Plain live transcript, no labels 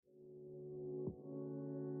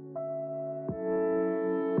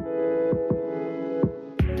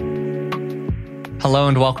Hello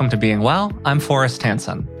and welcome to Being Well. I'm Forrest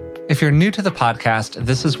Hansen. If you're new to the podcast,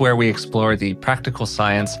 this is where we explore the practical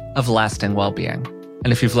science of lasting well-being.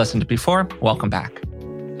 And if you've listened before, welcome back.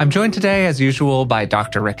 I'm joined today, as usual, by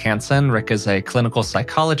Dr. Rick Hansen. Rick is a clinical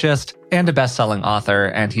psychologist and a best-selling author,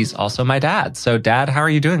 and he's also my dad. So, Dad, how are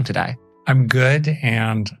you doing today? I'm good,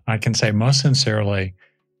 and I can say most sincerely,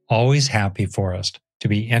 always happy, Forrest, to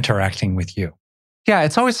be interacting with you. Yeah,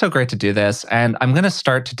 it's always so great to do this. And I'm going to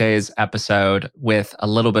start today's episode with a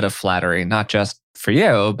little bit of flattery, not just for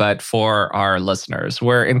you, but for our listeners.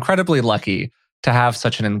 We're incredibly lucky to have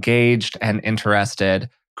such an engaged and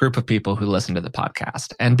interested group of people who listen to the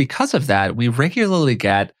podcast. And because of that, we regularly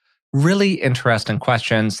get really interesting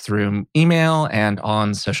questions through email and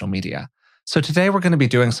on social media. So today we're going to be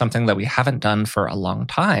doing something that we haven't done for a long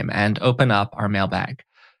time and open up our mailbag.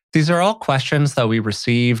 These are all questions that we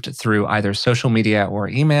received through either social media or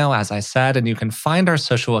email, as I said, and you can find our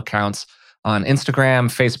social accounts on Instagram,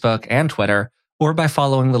 Facebook, and Twitter, or by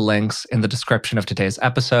following the links in the description of today's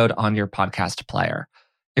episode on your podcast player.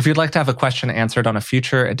 If you'd like to have a question answered on a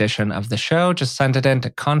future edition of the show, just send it in to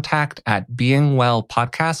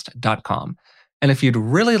contact@beingwellpodcast.com. And if you'd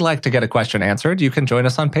really like to get a question answered, you can join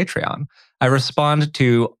us on Patreon. I respond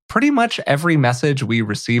to pretty much every message we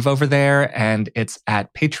receive over there, and it's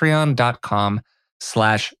at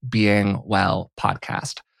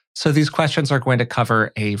patreon.com/beingwellpodcast. So these questions are going to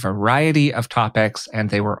cover a variety of topics, and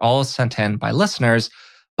they were all sent in by listeners,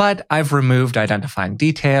 but I've removed identifying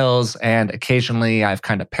details, and occasionally I've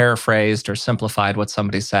kind of paraphrased or simplified what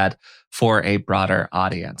somebody said for a broader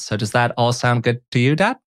audience. So does that all sound good to you,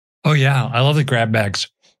 Dad? Oh, yeah. I love the grab bags.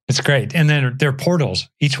 It's great. And then they're portals,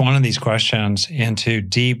 each one of these questions, into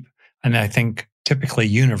deep and I think typically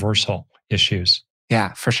universal issues.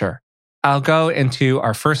 Yeah, for sure. I'll go into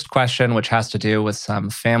our first question, which has to do with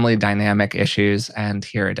some family dynamic issues. And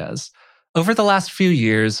here it is. Over the last few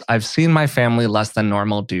years, I've seen my family less than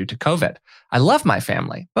normal due to COVID. I love my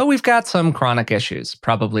family, but we've got some chronic issues,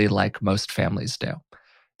 probably like most families do.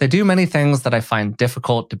 They do many things that I find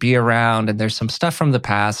difficult to be around, and there's some stuff from the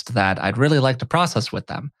past that I'd really like to process with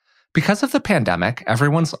them. Because of the pandemic,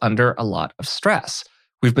 everyone's under a lot of stress.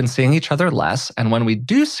 We've been seeing each other less, and when we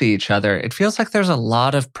do see each other, it feels like there's a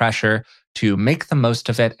lot of pressure to make the most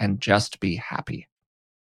of it and just be happy.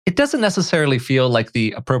 It doesn't necessarily feel like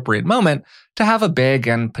the appropriate moment to have a big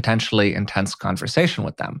and potentially intense conversation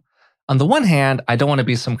with them. On the one hand, I don't want to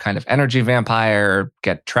be some kind of energy vampire or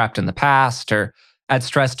get trapped in the past or add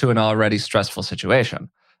stress to an already stressful situation.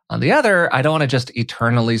 On the other, I don't want to just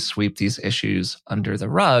eternally sweep these issues under the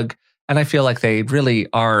rug, and I feel like they really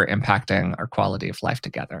are impacting our quality of life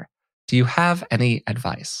together. Do you have any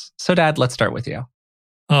advice? So, Dad, let's start with you.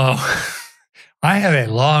 Oh, I have a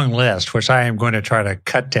long list, which I am going to try to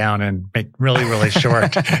cut down and make really, really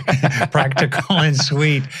short, practical and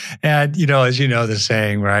sweet. And, as you know, the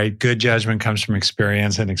saying, right? Good judgment comes from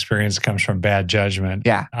experience and experience comes from bad judgment.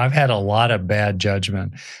 Yeah. I've had a lot of bad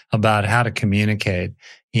judgment about how to communicate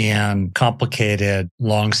in complicated,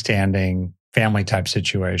 long-standing family type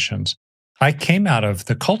situations. I came out of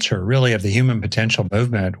the culture, really, of the human potential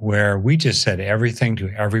movement where we just said everything to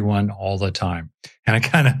everyone all the time. And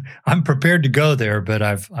I'm prepared to go there, but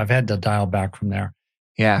I've had to dial back from there.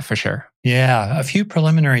 Yeah, for sure. Yeah, a few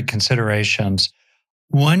preliminary considerations.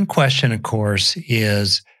 One question, of course,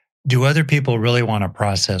 is, do other people really want to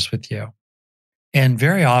process with you? And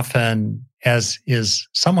very often, as is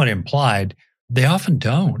somewhat implied, they often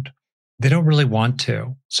don't. They don't really want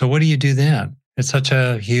to. So what do you do then? It's such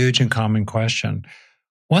a huge and common question.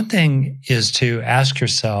 One thing is to ask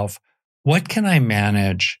yourself, what can I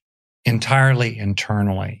manage entirely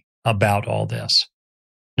internally about all this?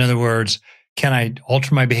 In other words, can I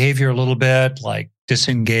alter my behavior a little bit, like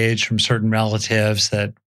disengage from certain relatives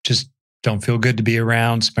that just don't feel good to be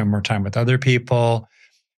around, spend more time with other people?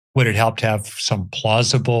 Would it help to have some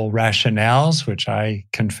plausible rationales, which I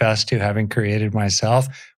confess to having created myself,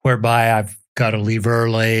 whereby I've got to leave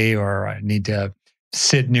early or I need to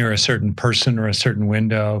sit near a certain person or a certain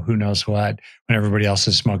window, who knows what, when everybody else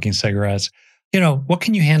is smoking cigarettes? What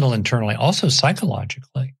can you handle internally? Also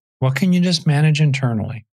psychologically, what can you just manage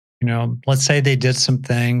internally? Let's say they did some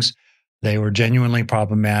things, they were genuinely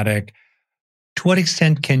problematic. To what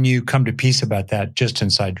extent can you come to peace about that just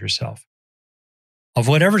inside yourself? Of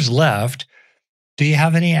whatever's left, do you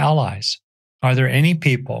have any allies? Are there any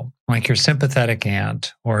people like your sympathetic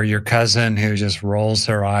aunt or your cousin who just rolls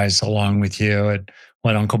their eyes along with you at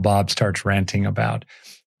what Uncle Bob starts ranting about?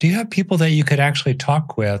 Do you have people that you could actually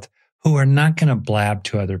talk with who are not going to blab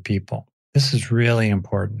to other people? This is really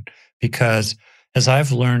important because, as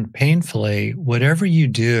I've learned painfully, whatever you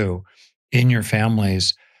do in your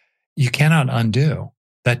families, you cannot undo.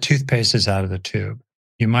 That toothpaste is out of the tube.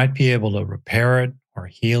 You might be able to repair it or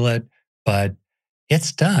heal it, but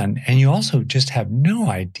it's done. And you also just have no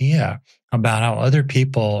idea about how other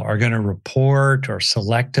people are going to report or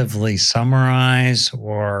selectively summarize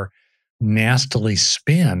or nastily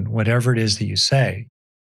spin whatever it is that you say.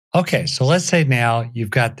 Okay, so let's say now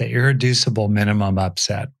you've got the irreducible minimum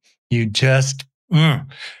upset. You just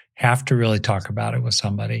have to really talk about it with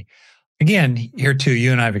somebody. Again, here too,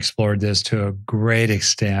 you and I have explored this to a great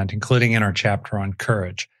extent, including in our chapter on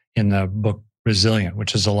courage in the book Resilient,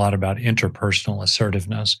 which is a lot about interpersonal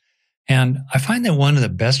assertiveness. And I find that one of the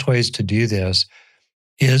best ways to do this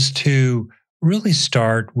is to really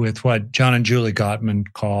start with what John and Julie Gottman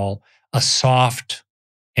call a soft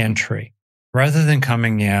entry. Rather than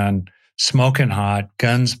coming in smoking hot,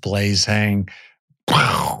 guns blazing,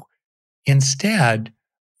 instead,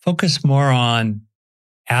 focus more on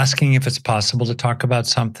asking if it's possible to talk about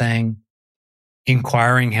something,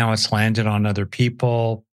 inquiring how it's landed on other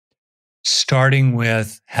people, starting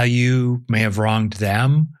with how you may have wronged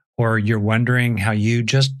them, or you're wondering how you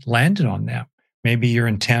just landed on them. Maybe your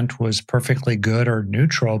intent was perfectly good or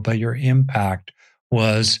neutral, but your impact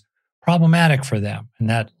was problematic for them, and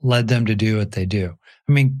that led them to do what they do.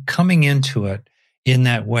 I mean, coming into it in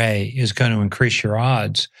that way is going to increase your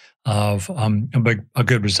odds of a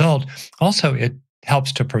good result. Also, it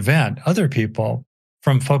helps to prevent other people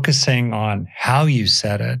from focusing on how you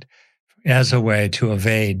said it as a way to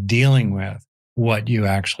evade dealing with what you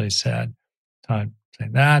actually said. So I'd say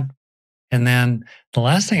that. And then the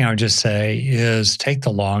last thing I would just say is take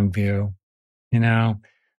the long view.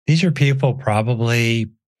 These are people probably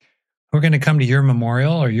who are going to come to your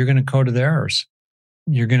memorial, or you're going to go to theirs.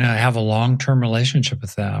 You're going to have a long-term relationship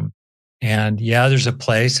with them. And yeah, there's a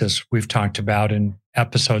place, as we've talked about in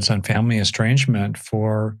episodes on family estrangement,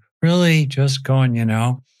 for really just going,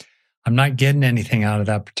 I'm not getting anything out of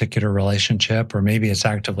that particular relationship, or maybe it's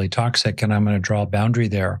actively toxic and I'm going to draw a boundary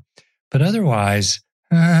there. But otherwise,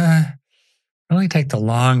 really take the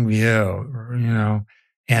long view,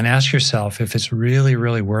 and ask yourself if it's really,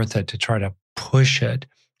 really worth it to try to push it,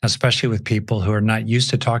 especially with people who are not used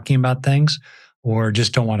to talking about things or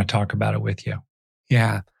just don't want to talk about it with you.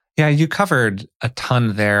 Yeah. Yeah, you covered a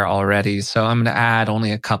ton there already. So I'm going to add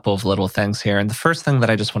only a couple of little things here. And the first thing that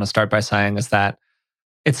I just want to start by saying is that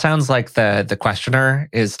it sounds like the questioner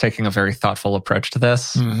is taking a very thoughtful approach to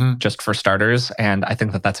this, just for starters. And I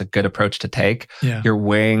think that that's a good approach to take. Yeah. You're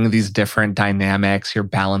weighing these different dynamics, you're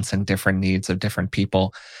balancing different needs of different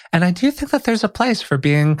people. And I do think that there's a place for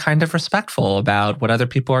being kind of respectful about what other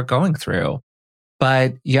people are going through.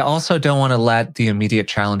 But you also don't want to let the immediate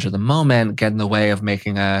challenge of the moment get in the way of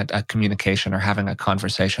making a communication or having a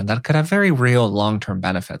conversation that could have very real long-term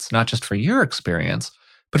benefits, not just for your experience,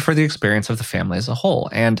 but for the experience of the family as a whole.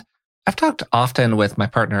 And I've talked often with my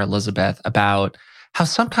partner, Elizabeth, about how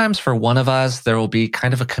sometimes for one of us, there will be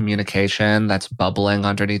kind of a communication that's bubbling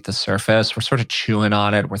underneath the surface. We're sort of chewing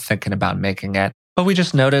on it. We're thinking about making it. But we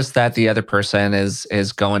just notice that the other person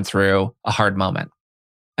is going through a hard moment.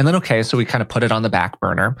 And then, okay, so we kind of put it on the back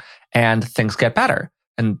burner and things get better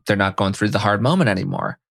and they're not going through the hard moment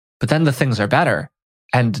anymore. But then the things are better.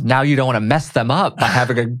 And now you don't want to mess them up by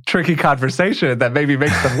having a tricky conversation that maybe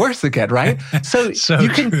makes them worse again, right? So you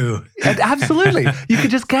can, true. Absolutely. You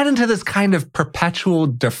could just get into this kind of perpetual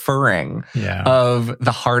deferring of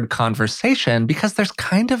the hard conversation, because there's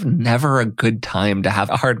kind of never a good time to have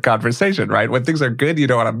a hard conversation, right? When things are good, you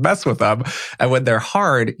don't want to mess with them. And when they're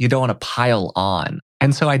hard, you don't want to pile on.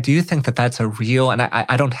 And so I do think that that's a real, and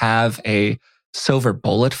I don't have a silver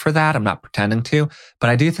bullet for that. I'm not pretending to, but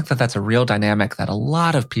I do think that that's a real dynamic that a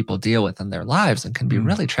lot of people deal with in their lives and can be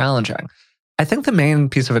really challenging. I think the main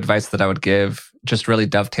piece of advice that I would give just really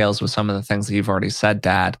dovetails with some of the things that you've already said,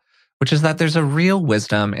 Dad, which is that there's a real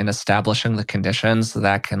wisdom in establishing the conditions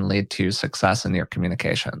that can lead to success in your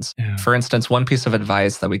communications. Yeah. For instance, one piece of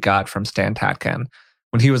advice that we got from Stan Tatkin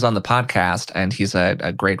when he was on the podcast, and he's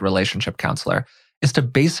a great relationship counselor, is to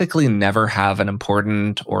basically never have an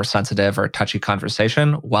important or sensitive or touchy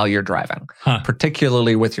conversation while you're driving,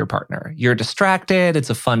 particularly with your partner. You're distracted.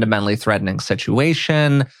 It's a fundamentally threatening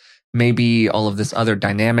situation. Maybe all of this other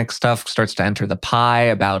dynamic stuff starts to enter the pie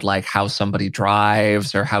about like how somebody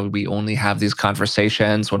drives or how we only have these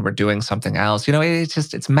conversations when we're doing something else.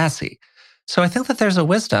 It's messy. So I think that there's a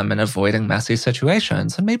wisdom in avoiding messy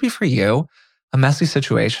situations. And maybe for you, a messy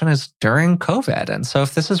situation is during COVID. And so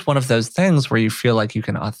if this is one of those things where you feel like you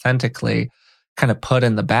can authentically kind of put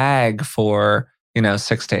in the bag for,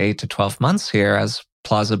 6 to 8 to 12 months here, as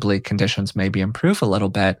plausibly conditions maybe improve a little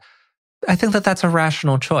bit, I think that that's a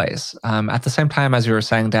rational choice. At the same time, as you were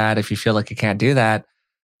saying, Dad, if you feel like you can't do that,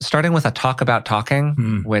 starting with a talk about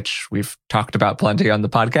talking, which we've talked about plenty on the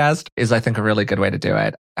podcast, is I think a really good way to do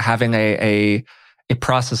it. Having a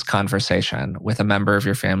process conversation with a member of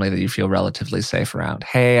your family that you feel relatively safe around.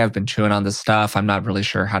 Hey, I've been chewing on this stuff. I'm not really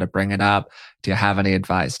sure how to bring it up. Do you have any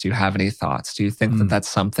advice? Do you have any thoughts? Do you think that that's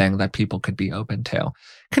something that people could be open to?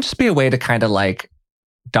 It can just be a way to kind of like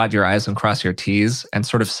dot your I's and cross your T's and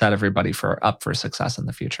sort of set everybody up for success in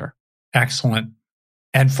the future. Excellent.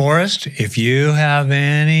 And Forrest, if you have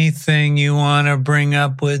anything you want to bring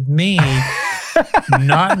up with me,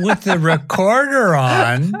 not with the recorder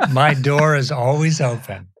on, my door is always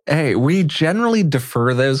open. Hey, we generally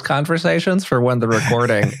defer those conversations for when the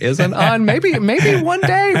recording isn't on. Maybe one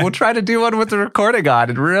day we'll try to do one with the recording on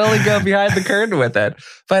and really go behind the curtain with it.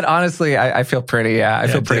 But honestly, I feel pretty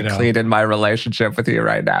clean in my relationship with you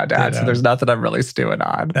right now, Dad. So there's nothing I'm really stewing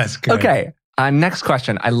on. That's good. Okay. Next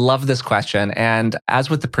question. I love this question. And as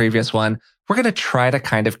with the previous one, we're going to try to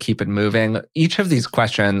kind of keep it moving. Each of these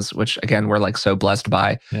questions, which again, we're like so blessed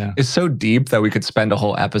by, is so deep that we could spend a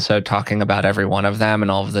whole episode talking about every one of them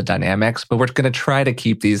and all of the dynamics, but we're going to try to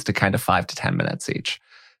keep these to kind of 5 to 10 minutes each.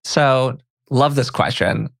 So love this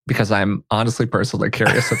question because I'm honestly personally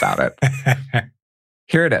curious about it.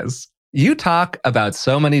 Here it is. You talk about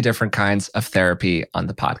so many different kinds of therapy on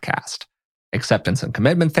the podcast. Acceptance and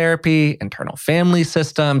commitment therapy, internal family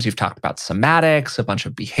systems. You've talked about somatics, a bunch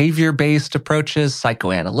of behavior-based approaches,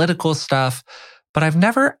 psychoanalytical stuff. But I've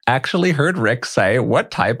never actually heard Rick say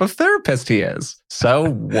what type of therapist he is.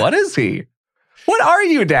 So what is he? What are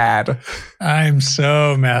you, Dad? I'm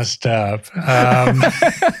so messed up.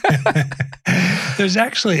 There's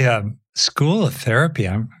actually a school of therapy.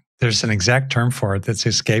 There's an exact term for it that's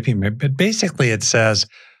escaping me. But basically it says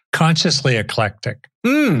consciously eclectic.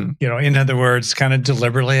 In other words, kind of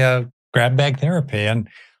deliberately a grab bag therapy. And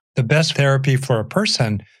the best therapy for a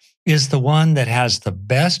person is the one that has the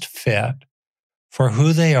best fit for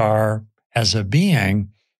who they are as a being,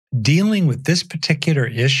 dealing with this particular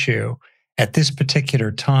issue at this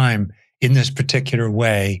particular time in this particular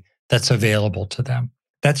way that's available to them.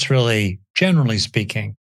 That's really, generally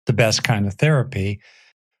speaking, the best kind of therapy.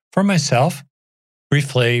 For myself,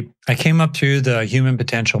 briefly, I came up through the human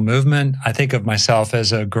potential movement. I think of myself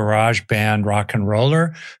as a garage band rock and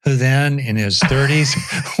roller who then in his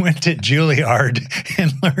 30s went to Juilliard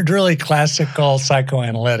and learned really classical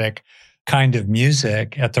psychoanalytic kind of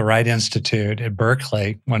music at the Wright Institute at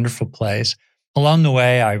Berkeley, wonderful place. Along the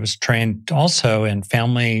way, I was trained also in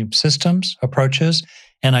family systems approaches,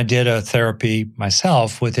 and I did a therapy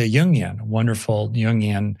myself with a wonderful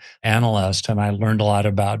Jungian analyst, and I learned a lot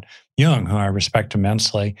about Jung, who I respect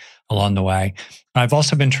immensely along the way. I've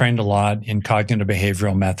also been trained a lot in cognitive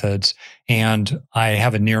behavioral methods, and I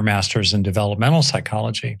have a near master's in developmental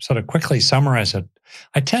psychology. So to quickly summarize it,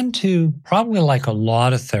 I tend to, probably like a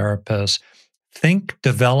lot of therapists, think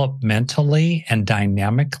developmentally and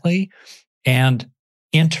dynamically and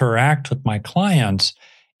interact with my clients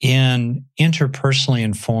in interpersonally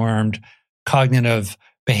informed cognitive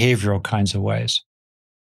behavioral kinds of ways.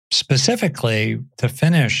 Specifically, to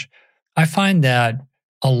finish, I find that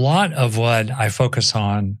a lot of what I focus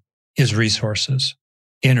on is resources,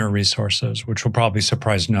 inner resources, which will probably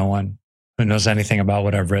surprise no one who knows anything about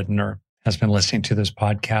what I've written or has been listening to this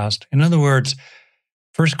podcast. In other words,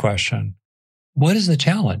 first question, what is the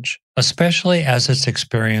challenge, especially as it's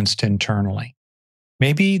experienced internally?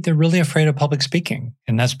 Maybe they're really afraid of public speaking,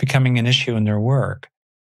 and that's becoming an issue in their work.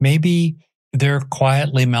 Maybe they're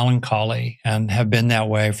quietly melancholy and have been that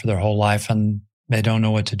way for their whole life, and they don't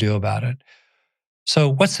know what to do about it. So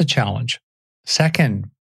what's the challenge? Second,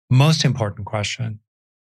 most important question,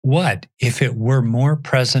 what, if it were more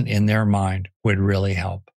present in their mind, would really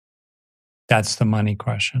help? That's the money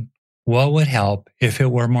question. What would help if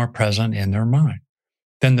it were more present in their mind?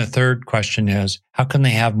 Then the third question is, how can they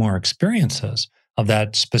have more experiences of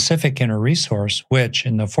that specific inner resource, which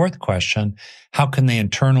in the fourth question, how can they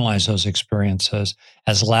internalize those experiences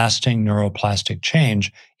as lasting neuroplastic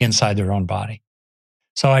change inside their own body?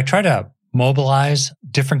 So I try to mobilize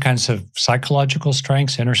different kinds of psychological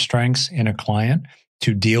strengths, inner strengths in a client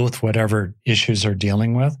to deal with whatever issues they're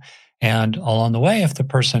dealing with. And along the way, if the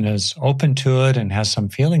person is open to it and has some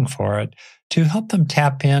feeling for it, to help them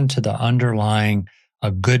tap into the underlying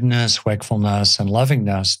goodness, wakefulness, and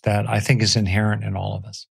lovingness that I think is inherent in all of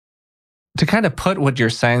us. To kind of put what you're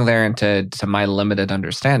saying there into my limited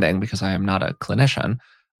understanding, because I am not a clinician,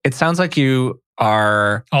 it sounds like you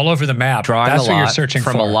are all over the map. That's what you're searching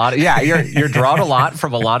from for. A lot. You're drawing a lot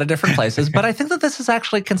from a lot of different places. But I think that this is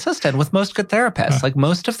actually consistent with most good therapists. Like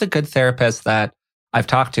most of the good therapists that I've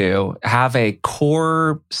talked to have a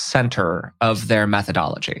core center of their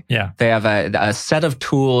methodology. Yeah. They have a set of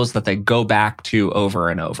tools that they go back to over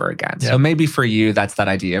and over again. Yep. So maybe for you, that's that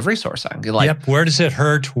idea of resourcing. You're like, yep. Where does it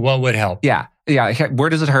hurt? What would help? Yeah. Where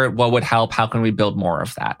does it hurt? What would help? How can we build more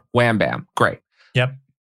of that? Wham, bam. Great. Yep.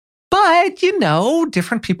 But,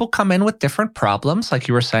 different people come in with different problems, like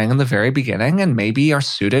you were saying in the very beginning, and maybe are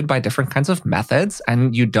suited by different kinds of methods.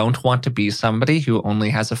 And you don't want to be somebody who only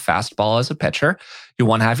has a fastball as a pitcher. You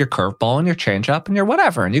want to have your curveball and your changeup and your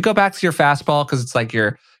whatever. And you go back to your fastball because it's like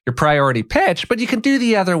your priority pitch, but you can do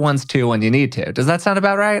the other ones too when you need to. Does that sound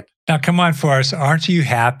about right? Now, come on, Forrest. Aren't you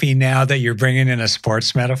happy now that you're bringing in a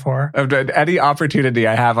sports metaphor? Any opportunity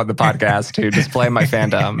I have on the podcast to display my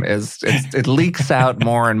fandom it leaks out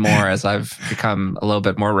more and more as I've become a little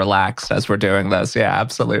bit more relaxed as we're doing this. Yeah,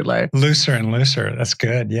 absolutely. Looser and looser. That's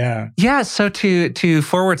good. Yeah. Yeah. So to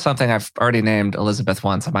forward something I've already named Elizabeth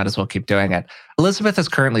once, I might as well keep doing it. Elizabeth is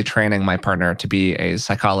currently training my partner to be a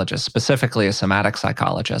psychologist, specifically a somatic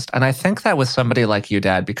psychologist. And I think that with somebody like you,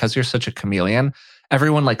 Dad, because you're such a chameleon,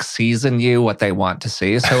 everyone sees in you what they want to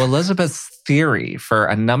see. So Elizabeth's theory for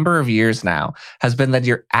a number of years now has been that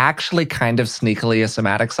you're actually kind of sneakily a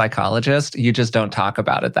somatic psychologist. You just don't talk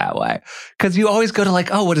about it that way. Because you always go to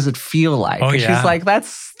what does it feel like? Oh, and yeah. she's like,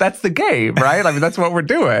 that's the game, right? I mean, that's what we're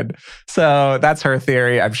doing. So that's her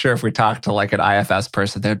theory. I'm sure if we talked to an IFS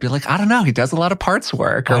person, they'd be like, I don't know, he does a lot of parts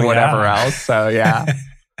work or whatever else. So yeah.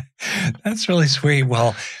 That's really sweet.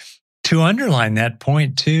 Well, to underline that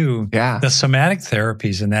point too, the somatic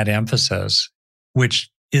therapies and that emphasis, which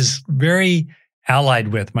is very allied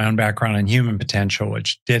with my own background in human potential,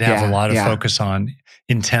 which did have a lot of focus on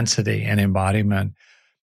intensity and embodiment.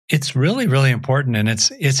 It's really, really important. And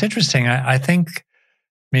it's interesting. I think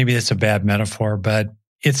maybe it's a bad metaphor, but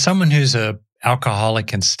it's someone who's a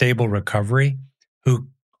alcoholic in stable recovery who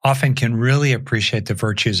often can really appreciate the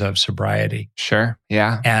virtues of sobriety. Sure.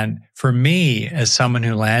 Yeah. And for me, as someone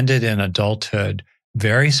who landed in adulthood,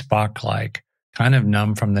 very Spock-like, kind of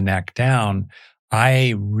numb from the neck down,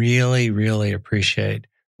 I really, really appreciate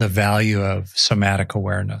the value of somatic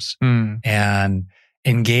awareness and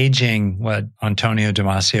engaging what Antonio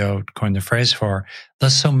Damasio coined the phrase for, the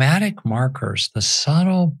somatic markers, the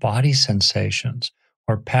subtle body sensations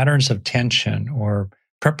or patterns of tension or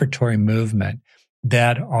preparatory movement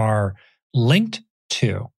that are linked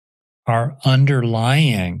to our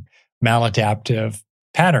underlying maladaptive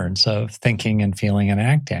patterns of thinking and feeling and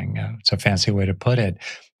acting. It's a fancy way to put it.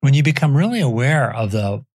 When you become really aware of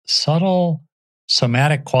the subtle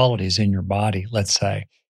somatic qualities in your body, let's say,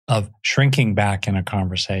 of shrinking back in a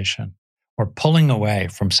conversation or pulling away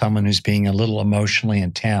from someone who's being a little emotionally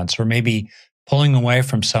intense, or maybe pulling away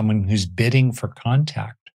from someone who's bidding for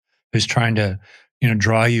contact, who's trying to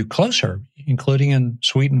draw you closer, including in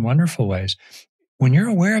sweet and wonderful ways. When you're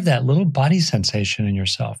aware of that little body sensation in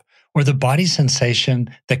yourself, or the body sensation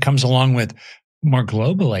that comes along with, more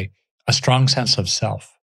globally, a strong sense of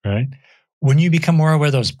self, right? When you become more aware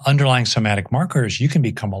of those underlying somatic markers, you can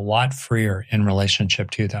become a lot freer in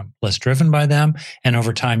relationship to them, less driven by them, and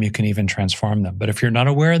over time, you can even transform them. But if you're not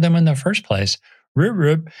aware of them in the first place,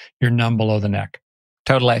 you're numb below the neck.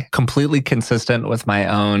 Totally. Completely consistent with my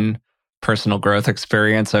own personal growth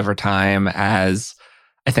experience over time, as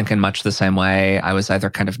I think in much the same way I was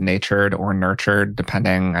either kind of natured or nurtured,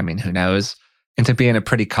 depending, who knows, into being a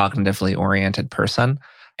pretty cognitively oriented person.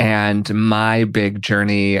 And my big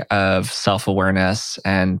journey of self-awareness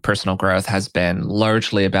and personal growth has been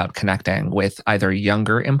largely about connecting with either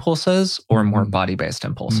younger impulses or more body-based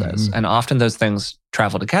impulses. And often those things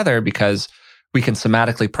travel together because we can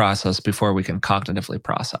somatically process before we can cognitively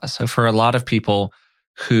process. So for a lot of people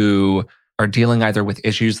who are dealing either with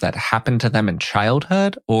issues that happened to them in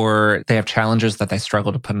childhood or they have challenges that they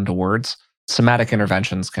struggle to put into words, somatic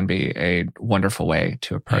interventions can be a wonderful way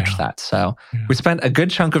to approach that. So we spent a good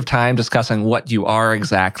chunk of time discussing what you are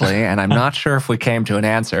exactly, and I'm not sure if we came to an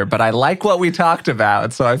answer, but I like what we talked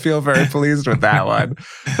about, so I feel very pleased with that one.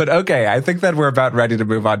 But okay, I think that we're about ready to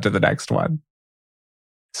move on to the next one.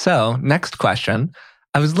 So, next question.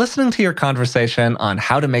 I was listening to your conversation on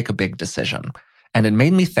how to make a big decision, and it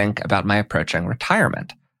made me think about my approaching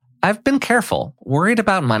retirement. I've been careful, worried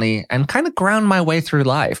about money, and kind of ground my way through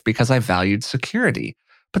life because I valued security.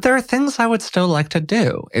 But there are things I would still like to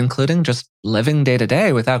do, including just living day to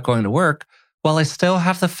day without going to work, while I still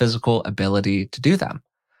have the physical ability to do them.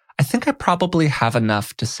 I think I probably have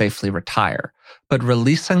enough to safely retire, but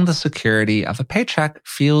releasing the security of a paycheck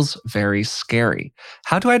feels very scary.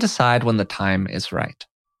 How do I decide when the time is right?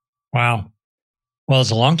 Wow. Well,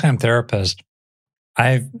 as a longtime therapist,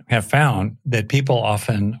 I have found that people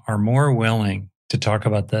often are more willing to talk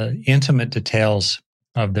about the intimate details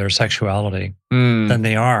of their sexuality Mm. than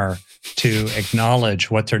they are to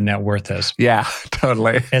acknowledge what their net worth is. Yeah,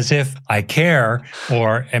 totally. As if I care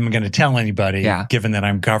or am going to tell anybody, Yeah. given that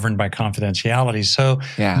I'm governed by confidentiality. So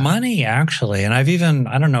Yeah. money actually, and I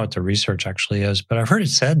don't know what the research actually is, but I've heard it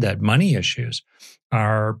said that money issues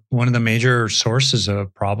are one of the major sources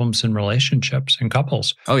of problems in relationships and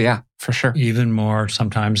couples, Oh, yeah, for sure. even more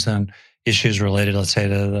sometimes than issues related, let's say,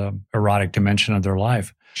 to the erotic dimension of their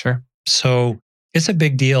life. Sure. So it's a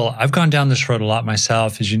big deal. I've gone down this road a lot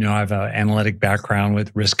myself. As you know, I have an analytic background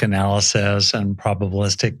with risk analysis and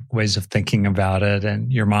probabilistic ways of thinking about it.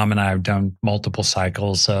 And your mom and I have done multiple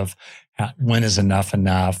cycles of when is enough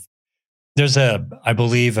enough. There's I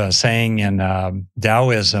believe, a saying in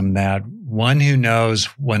Taoism that one who knows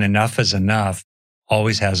when enough is enough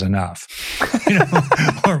always has enough.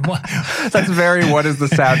 Or what? That's very, what is the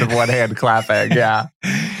sound of one hand clapping? Yeah.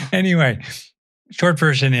 Anyway, short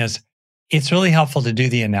version is it's really helpful to do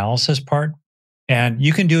the analysis part. And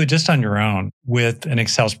you can do it just on your own with an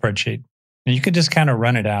Excel spreadsheet. And you can just kind of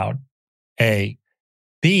run it out. A.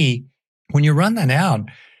 B, when you run that out,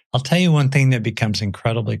 I'll tell you one thing that becomes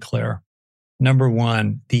incredibly clear. Number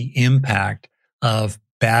one, the impact of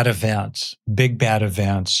bad events, big bad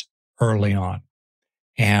events early on.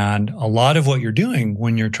 And a lot of what you're doing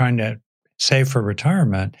when you're trying to save for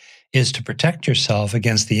retirement is to protect yourself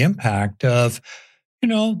against the impact of,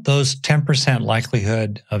 those 10%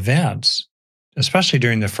 likelihood events, especially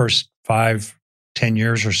during the first 5, 10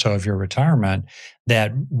 years or so of your retirement,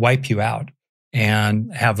 that wipe you out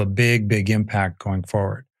and have a big, big impact going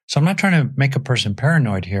forward. So I'm not trying to make a person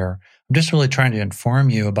paranoid here. I'm just really trying to inform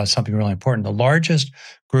you about something really important. The largest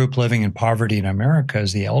group living in poverty in America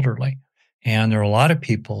is the elderly. And there are a lot of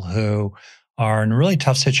people who are in a really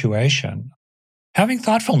tough situation. Having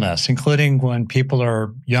thoughtfulness, including when people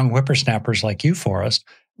are young whippersnappers like you, Forrest,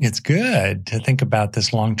 it's good to think about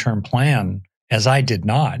this long-term plan, as I did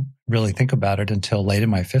not really think about it until late in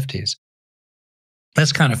my 50s.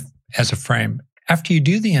 That's kind of as a frame. After you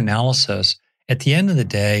do the analysis, at the end of the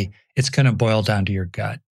day, it's going to boil down to your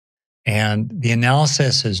gut. And the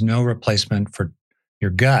analysis is no replacement for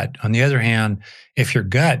your gut. On the other hand, if your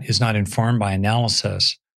gut is not informed by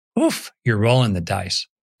analysis, you're rolling the dice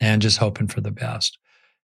and just hoping for the best.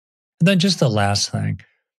 And then just the last thing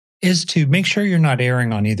is to make sure you're not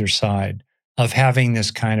erring on either side of having this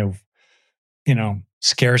kind of,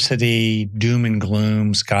 scarcity, doom and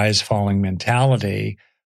gloom, skies falling mentality.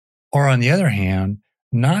 Or on the other hand,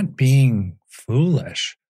 not being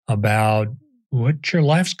foolish about what your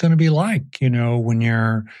life's going to be like, when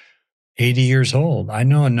you're 80 years old. I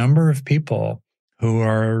know a number of people who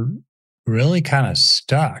are really kind of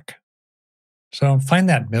stuck. So find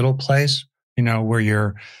that middle place, where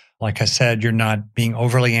you're, like I said, you're not being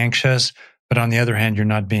overly anxious, but on the other hand, you're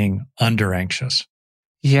not being under anxious.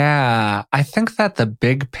 Yeah, I think that the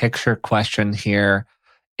big picture question here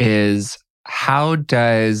is, how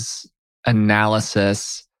does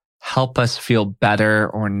analysis help us feel better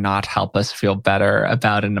or not help us feel better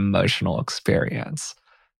about an emotional experience?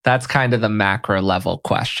 That's kind of the macro level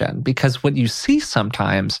question, because what you see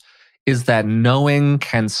sometimes is that knowing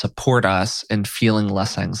can support us in feeling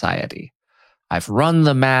less anxiety. I've run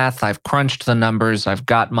the math, I've crunched the numbers, I've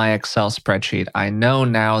got my Excel spreadsheet. I know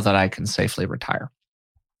now that I can safely retire.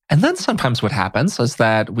 And then sometimes what happens is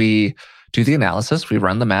that we do the analysis, we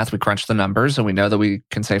run the math, we crunch the numbers, and we know that we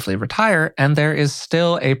can safely retire. And there is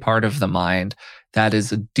still a part of the mind that is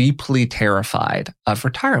deeply terrified of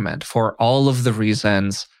retirement for all of the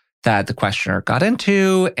reasons that the questioner got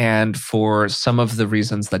into and for some of the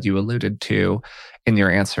reasons that you alluded to in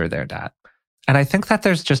your answer there, Dad. And I think that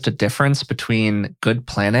there's just a difference between good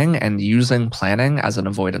planning and using planning as an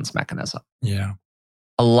avoidance mechanism. Yeah.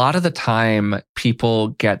 A lot of the time, people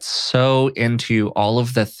get so into all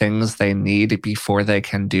of the things they need before they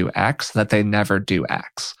can do X that they never do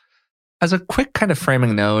X. As a quick kind of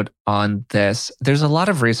framing note on this, there's a lot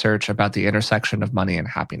of research about the intersection of money and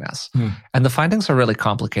happiness. And the findings are really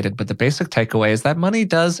complicated, but the basic takeaway is that money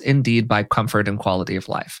does indeed buy comfort and quality of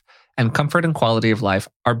life. And comfort and quality of life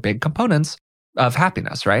are big components of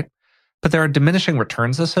happiness, right? But there are diminishing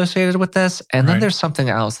returns associated with this. And then there's something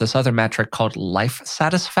else, this other metric called life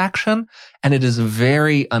satisfaction. And it is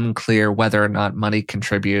very unclear whether or not money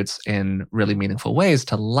contributes in really meaningful ways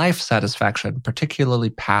to life satisfaction,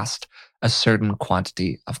 particularly past a certain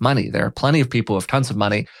quantity of money. There are plenty of people with tons of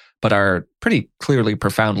money, but are pretty clearly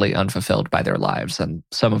profoundly unfulfilled by their lives. And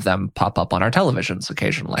some of them pop up on our televisions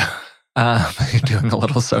occasionally. Doing a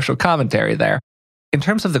little social commentary there. In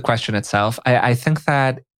terms of the question itself, I think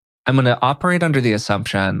that I'm going to operate under the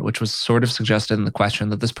assumption, which was sort of suggested in the question,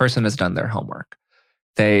 that this person has done their homework.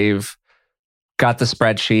 They've got the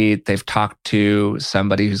spreadsheet. They've talked to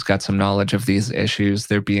somebody who's got some knowledge of these issues.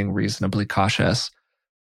 They're being reasonably cautious.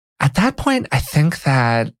 At that point, I think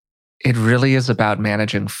that it really is about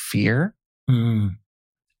managing fear and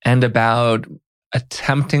about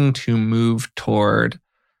attempting to move toward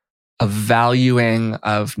a valuing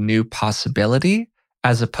of new possibility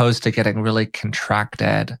as opposed to getting really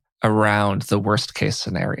contracted around the worst case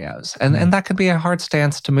scenarios. And that could be a hard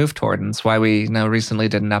stance to move toward. And it's why we recently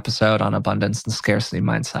did an episode on abundance and scarcity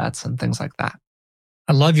mindsets and things like that.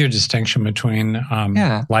 I love your distinction between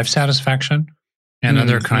life satisfaction and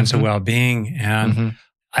other kinds of well-being. And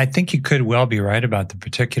I think you could well be right about the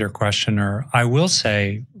particular questioner. I will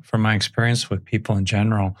say, from my experience with people in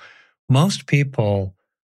general, most people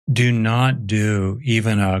do not do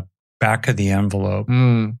even a back of the envelope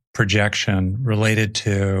projection related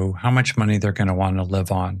to how much money they're going to want to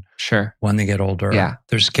live on when they get older. Yeah.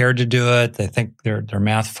 They're scared to do it. They think they're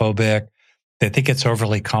math phobic. They think it's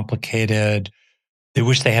overly complicated. They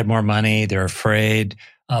wish they had more money. They're afraid.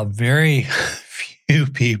 Very few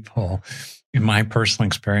people, in my personal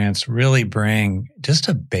experience, really bring just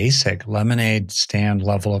a basic lemonade stand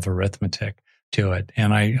level of arithmetic to it.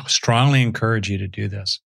 And I strongly encourage you to do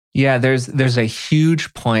this. Yeah, there's a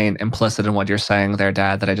huge point implicit in what you're saying there,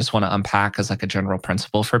 Dad, that I just want to unpack as like a general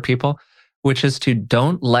principle for people, which is to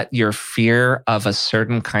don't let your fear of a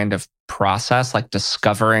certain kind of process, like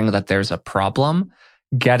discovering that there's a problem,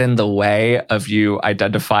 get in the way of you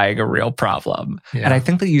identifying a real problem. Yeah. And I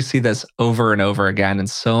think that you see this over and over again in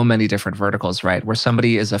so many different verticals, right? Where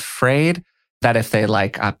somebody is afraid that if they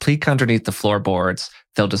peek underneath the floorboards,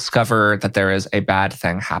 they'll discover that there is a bad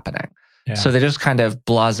thing happening. Yeah. So they just kind of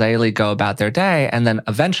blasely go about their day. And then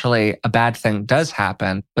eventually a bad thing does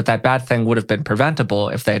happen, but that bad thing would have been preventable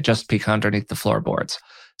if they had just peeked underneath the floorboards.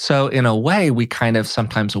 So in a way, we kind of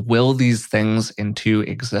sometimes will these things into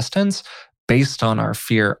existence based on our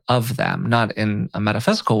fear of them, not in a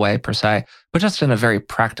metaphysical way per se, but just in a very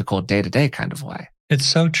practical day-to-day kind of way. It's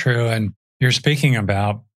so true. And you're speaking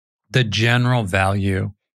about the general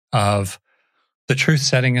value of the truth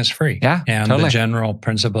setting is free. Yeah, and totally. The general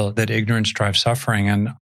principle that ignorance drives suffering, and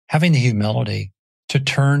having the humility to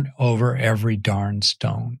turn over every darn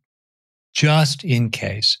stone, just in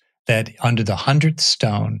case that under the 100th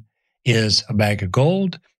stone is a bag of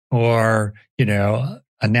gold or,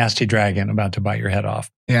 a nasty dragon about to bite your head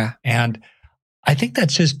off. Yeah. And I think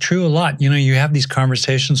that's just true a lot. You have these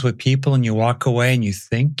conversations with people and you walk away and you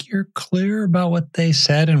think you're clear about what they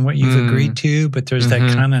said and what you've agreed to, but there's that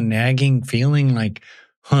kind of nagging feeling like,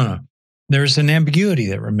 there's an ambiguity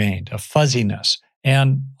that remained, a fuzziness.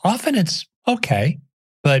 And often it's okay,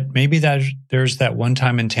 but maybe there's that 1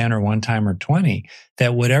 time in 10 or 1 time or 20,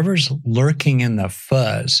 that whatever's lurking in the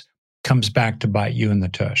fuzz comes back to bite you in the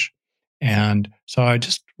tush. And so I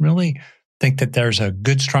just really think that there's a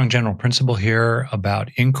good, strong general principle here about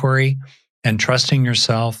inquiry and trusting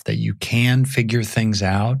yourself that you can figure things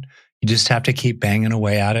out. You just have to keep banging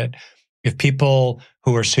away at it. If people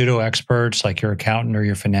who are pseudo-experts, like your accountant or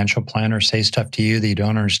your financial planner, say stuff to you that you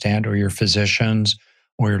don't understand, or your physicians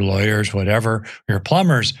or your lawyers, whatever, your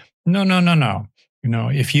plumbers, no.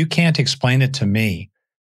 If you can't explain it to me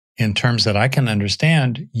in terms that I can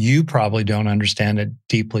understand, you probably don't understand it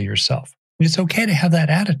deeply yourself. It's okay to have that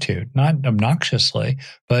attitude, not obnoxiously,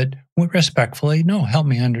 but respectfully. No, help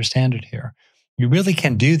me understand it here. You really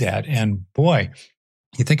can do that. And boy,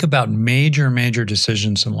 you think about major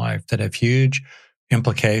decisions in life that have huge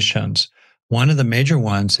implications. One of the major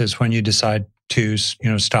ones is when you decide to,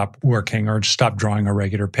 stop working or stop drawing a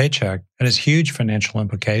regular paycheck. That has huge financial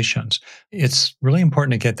implications. It's really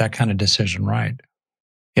important to get that kind of decision right.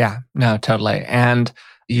 Yeah, no, totally. And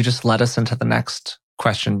you just led us into the next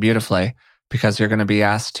question beautifully, because you're going to be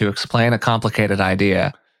asked to explain a complicated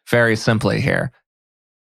idea very simply here.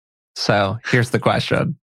 So here's the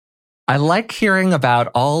question. I like hearing about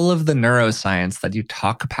all of the neuroscience that you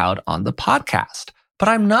talk about on the podcast, but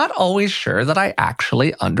I'm not always sure that I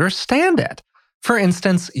actually understand it. For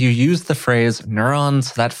instance, you use the phrase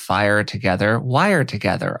neurons that fire together, wire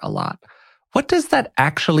together a lot. What does that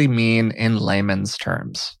actually mean in layman's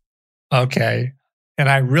terms? Okay. And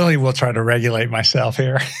I really will try to regulate myself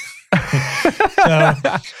here. So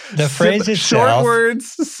the phrase itself. Short words,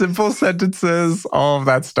 simple sentences, all of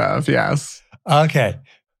that stuff. Yes. Okay.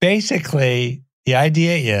 Basically, the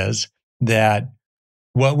idea is that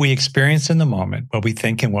what we experience in the moment, what we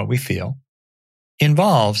think and what we feel,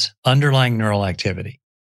 involves underlying neural activity.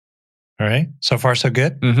 All right. So far, so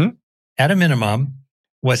good. Mm-hmm. At a minimum,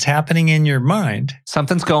 what's happening in your mind.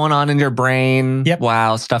 Something's going on in your brain. Yep.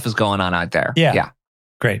 Wow, stuff is going on out there. Yeah.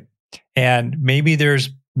 Great. And maybe there's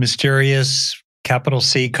mysterious capital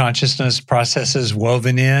C consciousness processes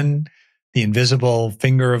woven in, the invisible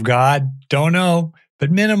finger of God? Don't know,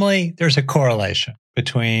 but minimally, there's a correlation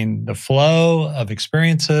between the flow of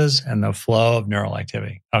experiences and the flow of neural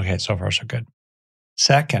activity. Okay, so far so good.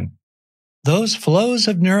 Second, those flows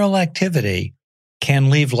of neural activity can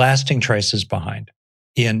leave lasting traces behind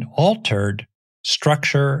in altered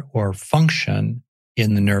structure or function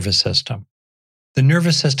in the nervous system. The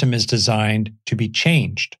nervous system is designed to be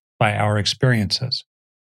changed by our experiences.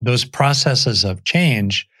 Those processes of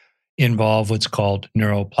change involve what's called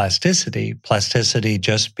neuroplasticity. Plasticity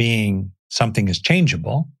just being something is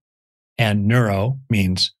changeable, and neuro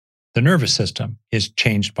means the nervous system is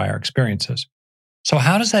changed by our experiences. So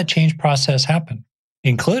how does that change process happen?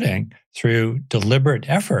 Including through deliberate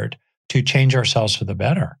effort to change ourselves for the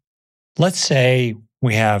better. Let's say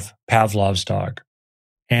we have Pavlov's dog,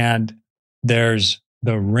 and there's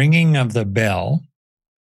the ringing of the bell,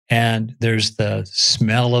 and there's the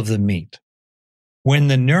smell of the meat. When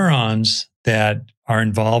the neurons that are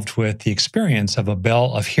involved with the experience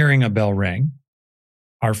of hearing a bell ring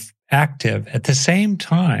are active at the same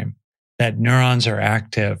time that neurons are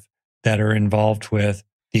active that are involved with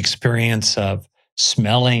the experience of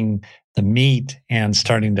smelling the meat and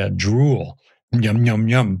starting to drool, yum, yum,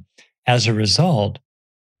 yum. As a result,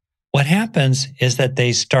 what happens is that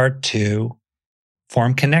they start to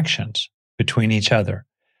form connections between each other.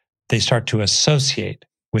 They start to associate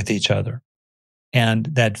with each other. And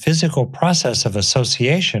that physical process of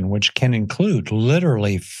association, which can include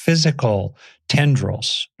literally physical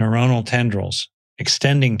tendrils, neuronal tendrils,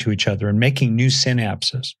 extending to each other and making new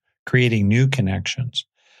synapses, creating new connections.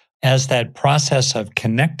 As that process of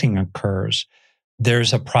connecting occurs,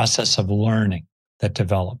 there's a process of learning that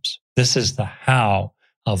develops. This is the how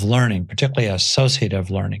of learning, particularly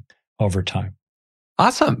associative learning over time.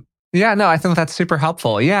 Awesome. Yeah, no, I think that's super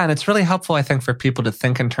helpful. Yeah, and it's really helpful, I think, for people to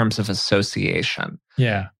think in terms of association.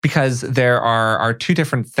 Yeah. Because there are two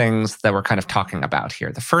different things that we're kind of talking about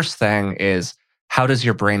here. The first thing is, how does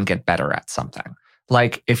your brain get better at something?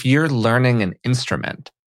 Like if you're learning an instrument,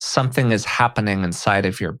 something is happening inside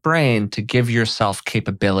of your brain to give yourself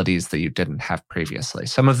capabilities that you didn't have previously.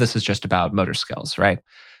 Some of this is just about motor skills, right?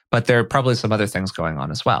 But there are probably some other things going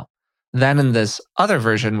on as well. Then in this other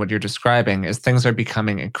version, what you're describing is things are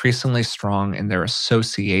becoming increasingly strong in their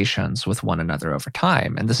associations with one another over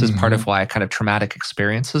time. And this is part of why kind of traumatic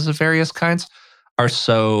experiences of various kinds are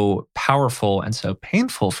so powerful and so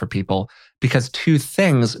painful for people, because two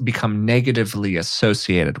things become negatively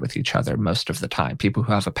associated with each other most of the time. People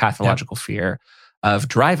who have a pathological fear of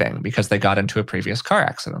driving because they got into a previous car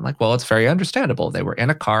accident. Like, well, it's very understandable. They were in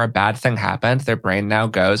a car, a bad thing happened. Their brain now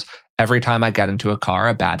goes, every time I get into a car,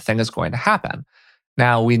 a bad thing is going to happen.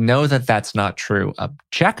 Now, we know that that's not true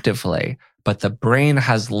objectively, but the brain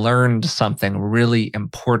has learned something really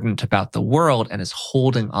important about the world and is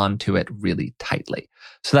holding on to it really tightly.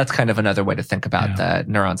 So that's kind of another way to think about the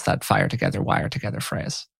neurons that fire together, wire together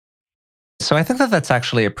phrase. So I think that that's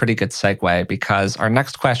actually a pretty good segue, because our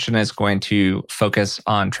next question is going to focus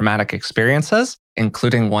on traumatic experiences,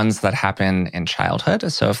 including ones that happen in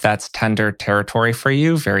childhood. So if that's tender territory for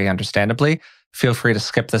you, very understandably, feel free to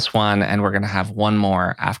skip this one, and we're going to have one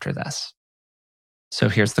more after this. So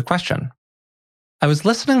here's the question. I was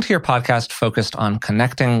listening to your podcast focused on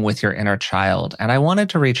connecting with your inner child, and I wanted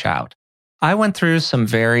to reach out. I went through some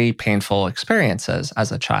very painful experiences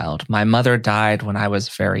as a child. My mother died when I was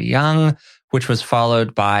very young, which was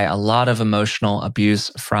followed by a lot of emotional abuse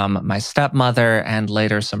from my stepmother and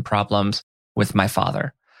later some problems with my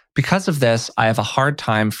father. Because of this, I have a hard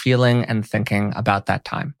time feeling and thinking about that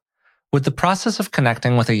time. Would the process of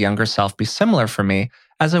connecting with a younger self be similar for me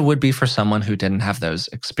as it would be for someone who didn't have those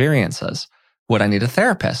experiences? Would I need a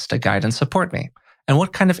therapist to guide and support me? And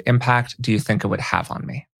what kind of impact do you think it would have on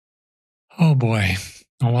me? Oh boy,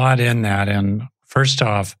 a lot in that. And first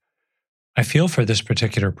off, I feel for this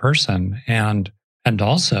particular person, and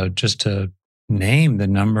also just to name the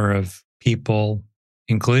number of people,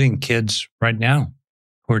 including kids right now,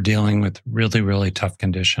 who are dealing with really, really tough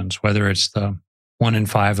conditions, whether it's the 1 in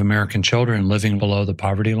 5 American children living below the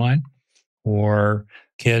poverty line, or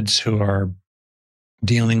kids who are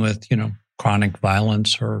dealing with, chronic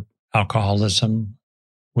violence or alcoholism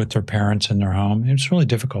with their parents in their home. It's really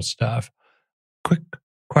difficult stuff. Quick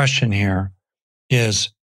question here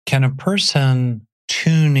is, can a person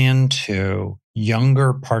tune into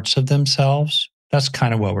younger parts of themselves? That's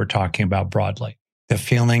kind of what we're talking about broadly. The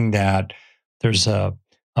feeling that there's a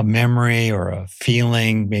memory or a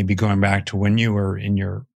feeling, maybe going back to when you were in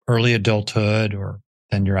your early adulthood or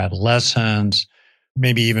then your adolescence,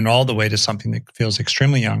 maybe even all the way to something that feels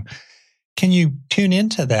extremely young. can you tune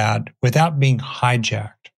into that without being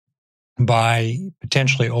hijacked by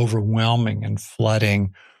potentially overwhelming and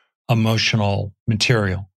flooding emotional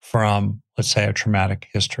material from, let's say, a traumatic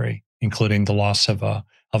history, including the loss of a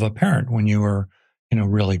parent when you were,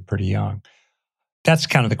 really pretty young? That's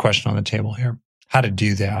kind of the question on the table here, how to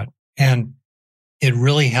do that. And it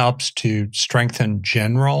really helps to strengthen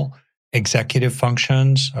general executive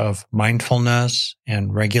functions of mindfulness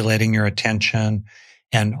and regulating your attention,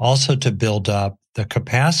 and also to build up the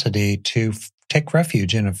capacity to take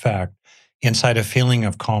refuge, in effect, inside a feeling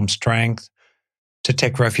of calm strength, to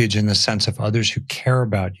take refuge in the sense of others who care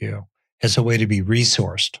about you as a way to be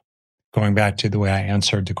resourced. Going back to the way I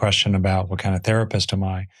answered the question about what kind of therapist am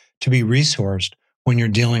I, to be resourced when you're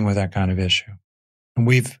dealing with that kind of issue. And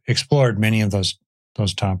we've explored many of those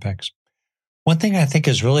topics. One thing I think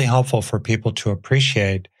is really helpful for people to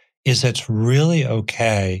appreciate is it's really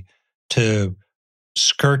okay to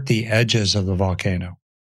skirt the edges of the volcano.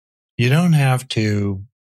 You don't have to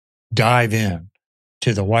dive in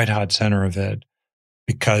to the white hot center of it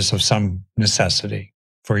because of some necessity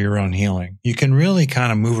for your own healing. You can really kind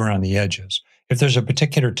of move around the edges. If there's a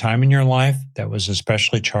particular time in your life that was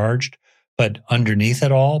especially charged, but underneath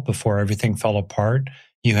it all, before everything fell apart,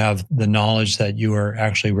 you have the knowledge that you were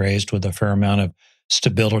actually raised with a fair amount of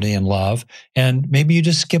stability and love. And maybe you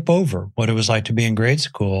just skip over what it was like to be in grade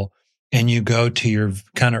school and you go to your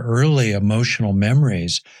kind of early emotional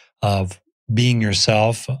memories of being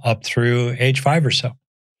yourself up through age 5 or so,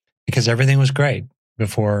 because everything was great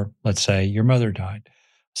before, let's say, your mother died.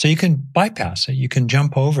 So you can bypass it. You can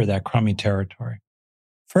jump over that crummy territory.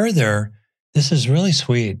 Further, this is really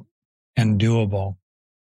sweet and doable.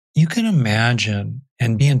 You can imagine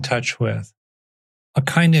and be in touch with a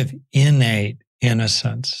kind of innate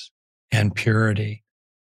innocence and purity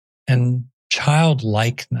and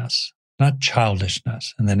childlikeness, not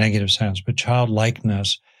childishness in the negative sense, but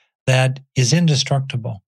childlikeness that is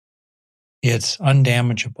indestructible. It's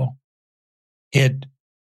undamageable. It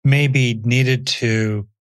may be needed to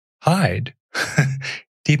hide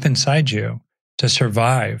deep inside you to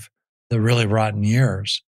survive the really rotten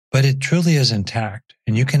years, but it truly is intact,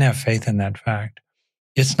 and you can have faith in that fact.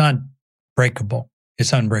 It's not breakable.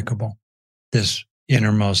 It's unbreakable, this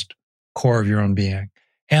innermost core of your own being.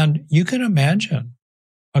 And you can imagine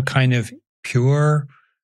a kind of pure,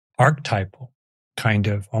 archetypal, kind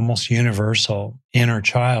of almost universal inner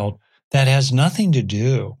child that has nothing to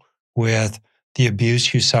do with the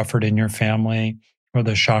abuse you suffered in your family or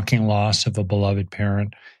the shocking loss of a beloved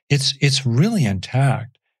parent. It's really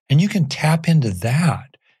intact. And you can tap into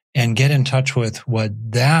that and get in touch with what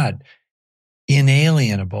that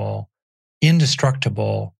inalienable,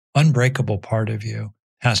 indestructible, unbreakable part of you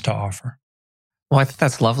has to offer. Well, I think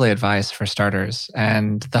that's lovely advice for starters.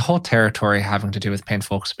 And the whole territory having to do with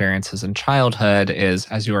painful experiences in childhood is,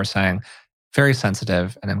 as you were saying, very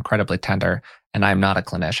sensitive and incredibly tender. And I'm not a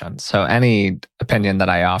clinician. So any opinion that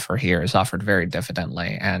I offer here is offered very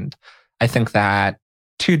diffidently. And I think that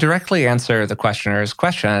to directly answer the questioner's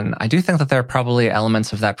question, I do think that there are probably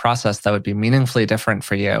elements of that process that would be meaningfully different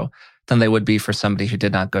for you than they would be for somebody who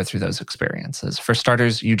did not go through those experiences. For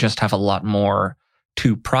starters, you just have a lot more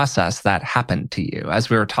to process that happened to you. As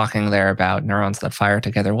we were talking there about neurons that fire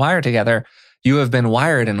together, wire together, you have been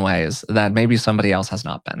wired in ways that maybe somebody else has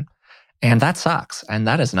not been. And that sucks. And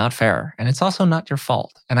that is not fair. And it's also not your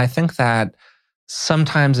fault. And I think that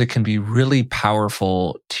sometimes it can be really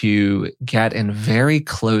powerful to get in very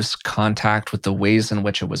close contact with the ways in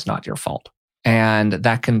which it was not your fault. And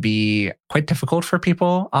that can be quite difficult for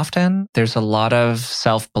people often. There's a lot of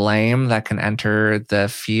self-blame that can enter the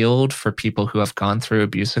field for people who have gone through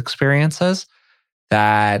abuse experiences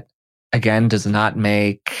that, again, does not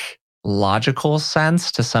make logical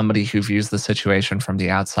sense to somebody who views the situation from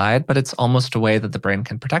the outside, but it's almost a way that the brain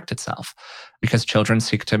can protect itself because children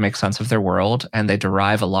seek to make sense of their world and they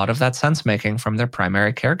derive a lot of that sense making from their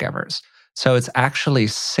primary caregivers. So it's actually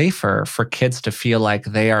safer for kids to feel like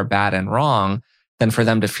they are bad and wrong than for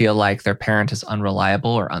them to feel like their parent is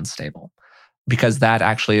unreliable or unstable. Because that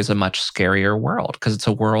actually is a much scarier world because it's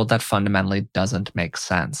a world that fundamentally doesn't make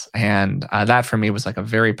sense. And that for me was like a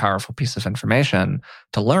very powerful piece of information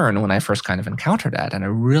to learn when I first kind of encountered it. And it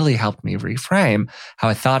really helped me reframe how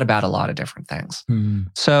I thought about a lot of different things.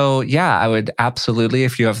 So yeah, I would absolutely,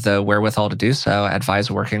 if you have the wherewithal to do so,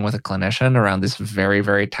 advise working with a clinician around this very,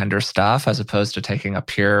 very tender stuff as opposed to taking a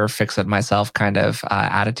pure fix it myself kind of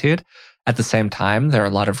attitude. At the same time, there are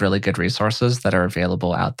a lot of really good resources that are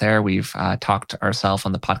available out there. We've talked ourselves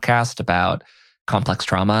on the podcast about complex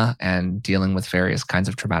trauma and dealing with various kinds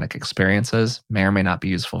of traumatic experiences. May or may not be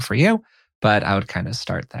useful for you, but I would kind of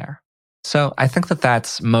start there. So I think that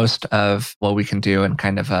that's most of what we can do in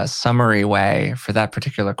kind of a summary way for that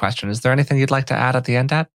particular question. Is there anything you'd like to add at the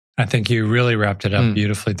end, Ed? I think you really wrapped it up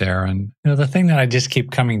beautifully there. And the thing that I just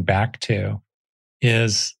keep coming back to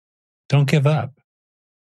is don't give up.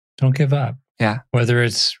 Don't give up. Yeah. Whether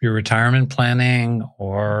it's your retirement planning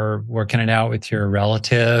or working it out with your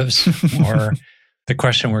relatives or the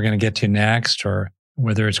question we're going to get to next, or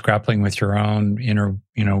whether it's grappling with your own inner,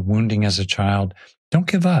 wounding as a child, don't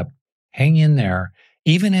give up. Hang in there.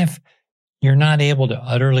 Even if you're not able to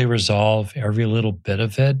utterly resolve every little bit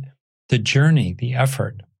of it, the journey, the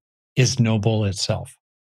effort is noble itself.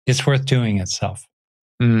 It's worth doing itself.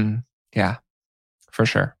 Yeah, for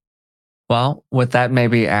sure. Well, with that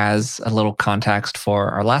maybe as a little context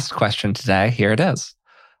for our last question today, here it is.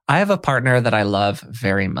 I have a partner that I love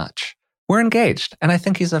very much. We're engaged, and I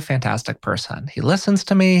think he's a fantastic person. He listens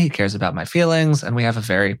to me, he cares about my feelings, and we have a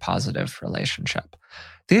very positive relationship.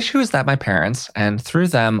 The issue is that my parents, and through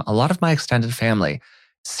them, a lot of my extended family,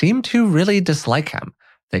 seem to really dislike him.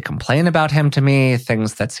 They complain about him to me,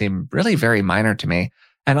 things that seem really very minor to me,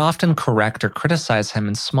 and often correct or criticize him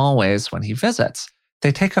in small ways when he visits.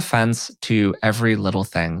 They take offense to every little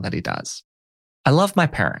thing that he does. I love my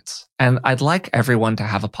parents, and I'd like everyone to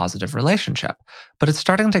have a positive relationship, but it's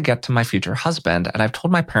starting to get to my future husband, and I've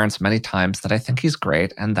told my parents many times that I think he's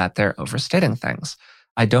great and that they're overstating things.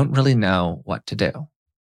 I don't really know what to do.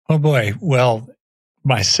 Oh boy. Well,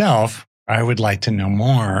 myself, I would like to know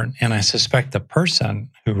more. And I suspect the person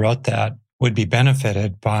who wrote that would be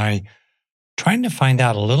benefited by trying to find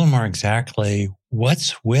out a little more exactly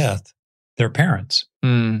what's with their parents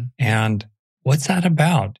and what's that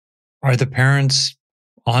about. Are the parents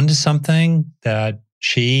onto something that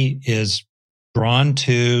she is drawn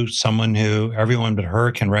to someone who everyone but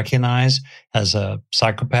her can recognize as a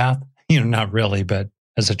psychopath? Not really, but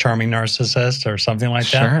as a charming narcissist or something like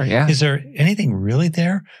that? Sure, yeah. Is there anything really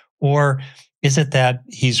there? Or is it that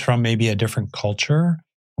he's from maybe a different culture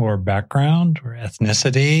or background or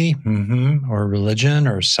ethnicity or religion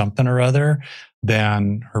or something or other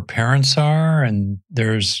than her parents are? And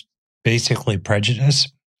there's basically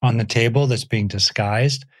prejudice on the table that's being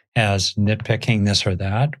disguised as nitpicking this or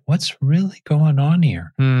that. What's really going on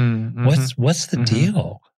here? What's the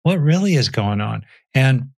deal? What really is going on?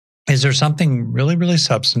 And is there something really, really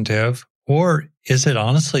substantive? Or is it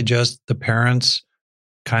honestly just the parents'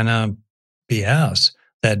 kind of BS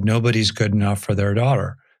that nobody's good enough for their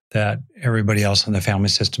daughter, that everybody else in the family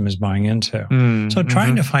system is buying into? So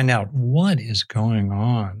trying to find out what is going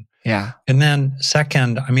on. Yeah. And then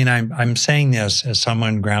second, I'm saying this as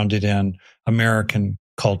someone grounded in American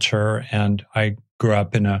culture, and I grew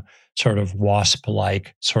up in a sort of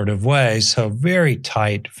WASP-like sort of way. So very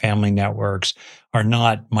tight family networks are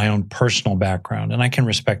not my own personal background. And I can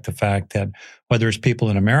respect the fact that whether it's people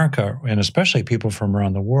in America and especially people from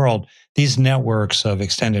around the world, these networks of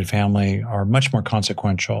extended family are much more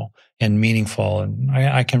consequential and meaningful. And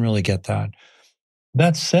I can really get that.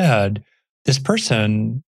 That said, this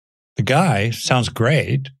person, the guy, sounds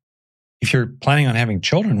great. If you're planning on having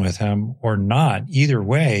children with him or not, either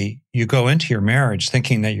way, you go into your marriage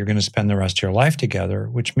thinking that you're going to spend the rest of your life together,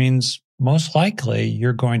 which means most likely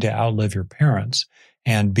you're going to outlive your parents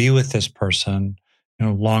and be with this person,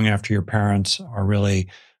 long after your parents are really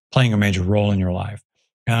playing a major role in your life.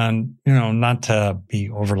 And, not to be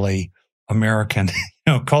overly American,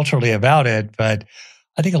 culturally about it, but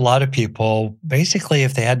I think a lot of people, basically,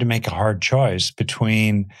 if they had to make a hard choice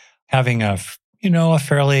between having a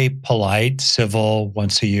fairly polite, civil,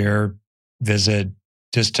 once a year visit,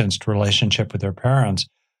 distanced relationship with their parents,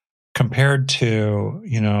 compared to,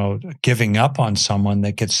 giving up on someone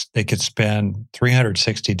that they could spend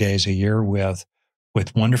 360 days a year with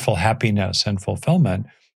wonderful happiness and fulfillment,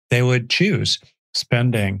 they would choose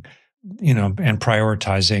spending, and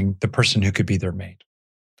prioritizing the person who could be their mate.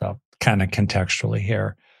 So kind of contextually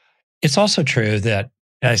here. It's also true that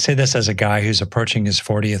I say this as a guy who's approaching his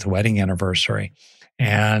 40th wedding anniversary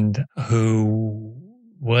and who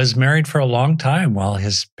was married for a long time while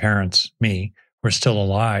his parents, me, were still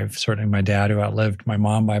alive. Certainly my dad, who outlived my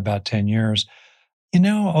mom by about 10 years.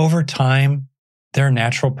 Over time, there are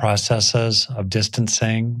natural processes of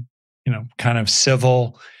distancing, kind of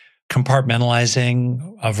civil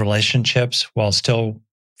compartmentalizing of relationships while still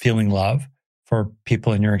feeling love for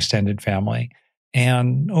people in your extended family.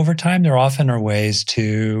 And over time, there often are ways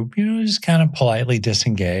to, just kind of politely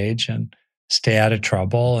disengage and stay out of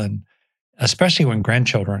trouble. And especially when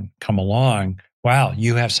grandchildren come along, wow,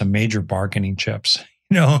 you have some major bargaining chips,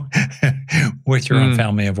 with your own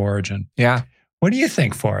family of origin. Yeah. What do you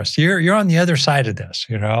think, Forrest? You're on the other side of this,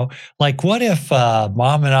 Like, what if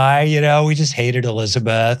Mom and I, we just hated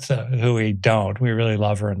Elizabeth, who we don't. We really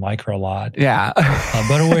love her and like her a lot. Yeah.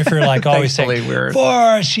 But if you're like always saying,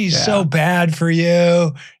 Forrest, she's so bad for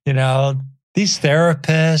you, these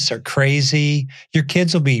therapists are crazy. Your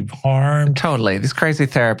kids will be harmed. Totally. These crazy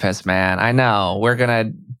therapists, man. I know. We're going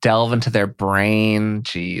to delve into their brain.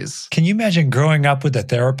 Jeez. Can you imagine growing up with a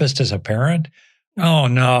therapist as a parent? Oh,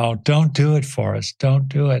 no, don't do it for us. Don't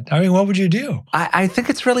do it. I mean, what would you do? I think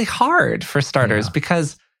it's really hard for starters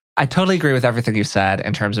because I totally agree with everything you said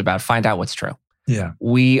in terms about find out what's true. Yeah.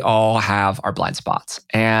 We all have our blind spots.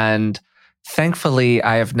 And thankfully,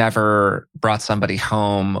 I have never brought somebody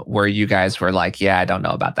home where you guys were like, yeah, I don't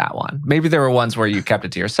know about that one. Maybe there were ones where you kept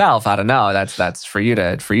it to yourself. I don't know. That's for you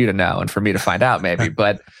to know and for me to find out maybe.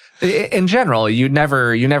 But in general, you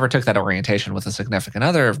never took that orientation with a significant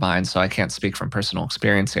other of mine, so I can't speak from personal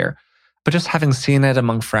experience here. But just having seen it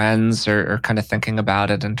among friends or kind of thinking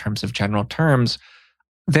about it in terms of general terms,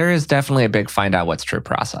 there is definitely a big find out what's true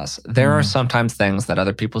process. There are sometimes things that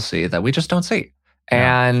other people see that we just don't see.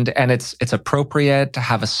 Yeah. And it's appropriate to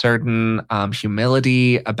have a certain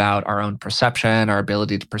humility about our own perception, our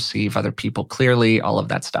ability to perceive other people clearly, all of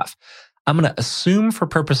that stuff. I'm going to assume for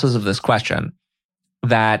purposes of this question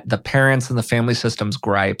that the parents and the family system's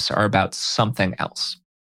gripes are about something else.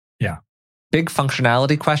 Yeah. Big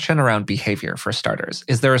functionality question around behavior for starters.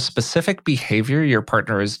 Is there a specific behavior your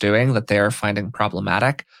partner is doing that they are finding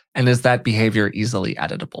problematic? And is that behavior easily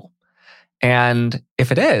editable? And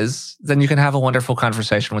if it is, then you can have a wonderful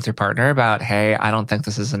conversation with your partner about, hey, I don't think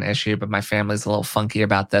this is an issue, but my family's a little funky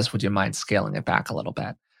about this. Would you mind scaling it back a little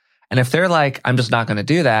bit? And if they're like, I'm just not going to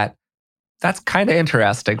do that, that's kind of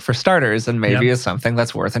interesting for starters and maybe is something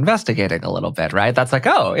that's worth investigating a little bit, right? That's like,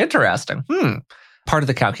 oh, interesting. Part of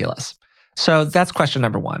the calculus. So that's question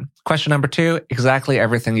number one. Question number two, exactly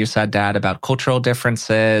everything you said, Dad, about cultural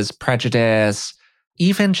differences, prejudice,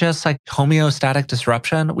 even just like homeostatic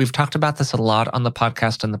disruption. We've talked about this a lot on the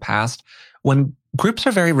podcast in the past. When groups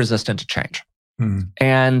are very resistant to change,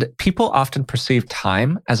 and people often perceive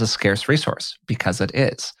time as a scarce resource because it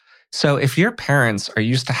is. So if your parents are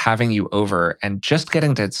used to having you over and just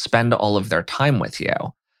getting to spend all of their time with you,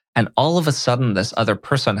 and all of a sudden this other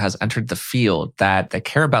person has entered the field that they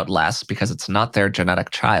care about less because it's not their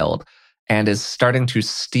genetic child and is starting to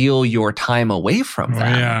steal your time away from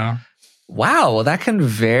them. Wow, that can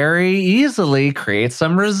very easily create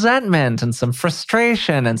some resentment and some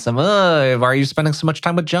frustration and some, why are you spending so much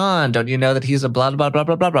time with John? Don't you know that he's a blah, blah, blah,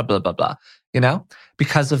 blah, blah, blah, blah, blah, blah,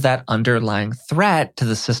 because of that underlying threat to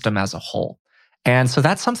the system as a whole. And so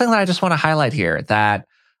that's something that I just want to highlight here, that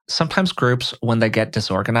sometimes groups, when they get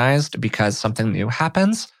disorganized because something new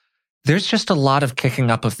happens, there's just a lot of kicking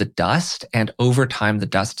up of the dust. And over time, the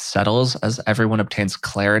dust settles as everyone obtains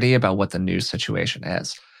clarity about what the new situation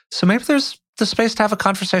is. So maybe there's the space to have a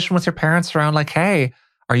conversation with your parents around like, hey,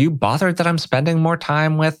 are you bothered that I'm spending more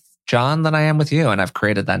time with John than I am with you? And I've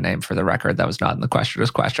created that name for the record. That was not in the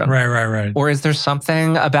questioner's question. Right. Or is there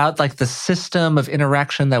something about like the system of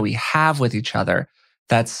interaction that we have with each other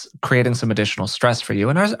that's creating some additional stress for you?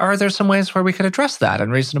 And are there some ways where we could address that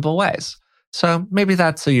in reasonable ways? So maybe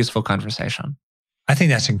that's a useful conversation. I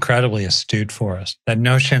think that's incredibly astute for us. That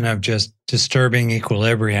notion of just disturbing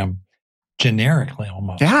equilibrium generically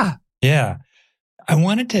almost. Yeah. I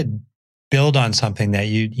wanted to build on something that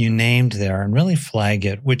you named there and really flag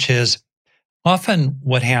it, which is often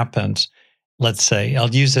what happens. Let's say, I'll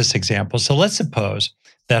use this example. So let's suppose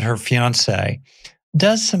that her fiance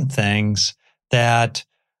does some things that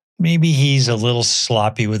maybe he's a little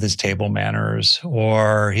sloppy with his table manners,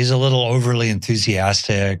 or he's a little overly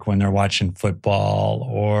enthusiastic when they're watching football,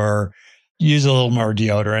 or use a little more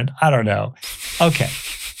deodorant. I don't know. Okay.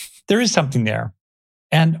 There is something there.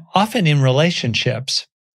 And often in relationships,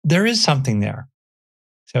 there is something there.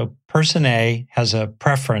 So person A has a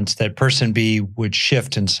preference that person B would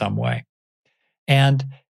shift in some way. And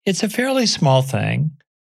it's a fairly small thing,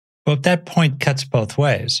 but that point cuts both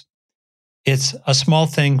ways. It's a small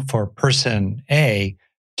thing for person A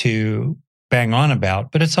to bang on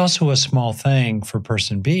about, but it's also a small thing for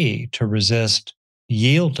person B to resist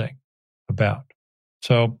yielding about.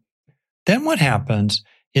 So then what happens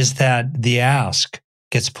is that the ask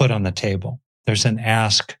gets put on the table. There's an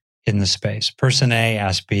ask in the space. Person A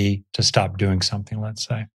asks B to stop doing something, let's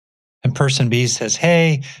say. And person B says,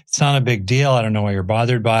 hey, it's not a big deal. I don't know why you're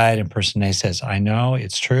bothered by it. And person A says, I know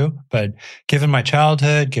it's true, but given my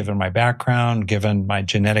childhood, given my background, given my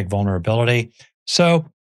genetic vulnerability. So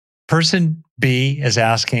person B is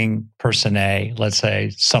asking person A, let's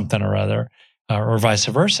say something or other, or vice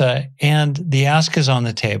versa. And the ask is on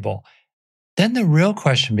the table. Then the real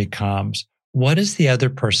question becomes, what does the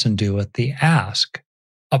other person do with the ask?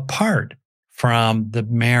 Apart from the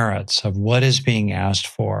merits of what is being asked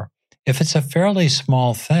for. If it's a fairly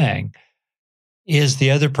small thing, is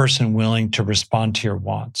the other person willing to respond to your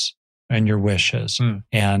wants and your wishes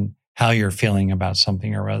and how you're feeling about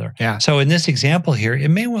something or other? Yeah. So in this example here, it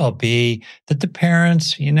may well be that the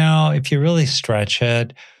parents, if you really stretch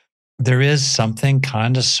it, there is something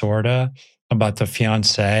kind of sort of about the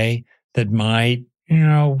fiance that might,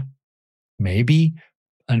 maybe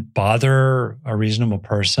bother a reasonable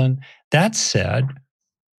person. That said,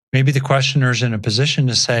 maybe the questioner's in a position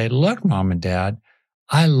to say, look, mom and dad,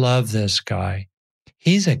 I love this guy.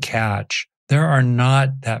 He's a catch. There are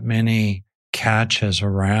not that many catches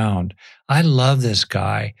around. I love this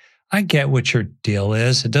guy. I get what your deal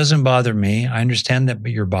is. It doesn't bother me. I understand that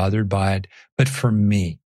you're bothered by it. But for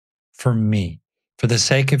me, for the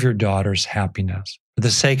sake of your daughter's happiness, for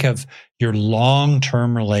the sake of your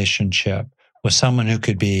long-term relationship with someone who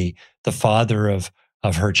could be the father of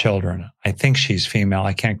her children. I think she's female.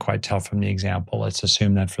 I can't quite tell from the example. Let's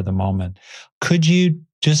assume that for the moment. Could you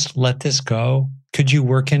just let this go? Could you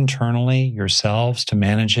work internally yourselves to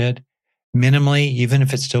manage it? Minimally, even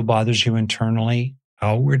if it still bothers you internally,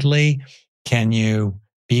 outwardly, can you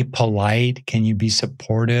be polite? Can you be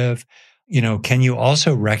supportive? Can you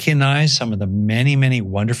also recognize some of the many, many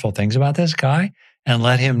wonderful things about this guy and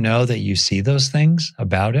let him know that you see those things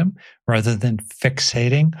about him rather than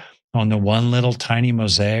fixating on the one little tiny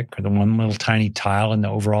mosaic or the one little tiny tile in the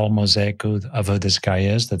overall mosaic of who this guy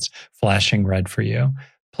is that's flashing red for you?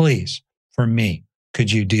 Please, for me,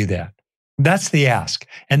 could you do that? That's the ask.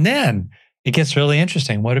 And then it gets really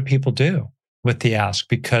interesting. What do people do with the ask?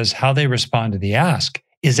 Because how they respond to the ask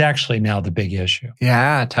is actually now the big issue.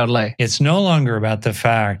 Yeah, totally. It's no longer about the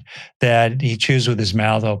fact that he chews with his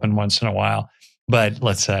mouth open once in a while, but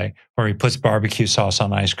let's say, or he puts barbecue sauce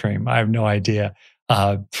on ice cream. I have no idea.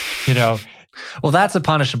 Well, that's a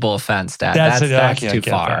punishable offense, Dad. That's too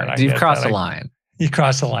far. You've crossed the line. You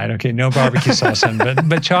crossed the line. Okay, no barbecue sauce on,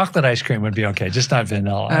 but chocolate ice cream would be okay, just not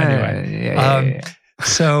vanilla. Anyway,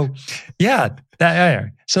 so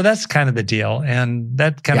that's kind of the deal, and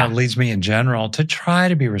that kind of leads me in general to try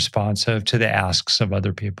to be responsive to the asks of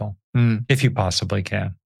other people, if you possibly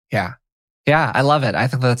can. Yeah, I love it. I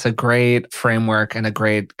think that's a great framework and a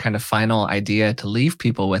great kind of final idea to leave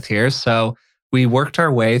people with here. So we worked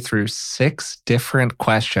our way through 6 different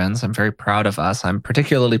questions. I'm very proud of us. I'm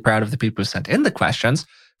particularly proud of the people who sent in the questions.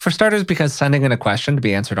 For starters, because sending in a question to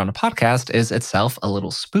be answered on a podcast is itself a little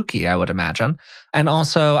spooky, I would imagine. And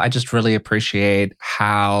also, I just really appreciate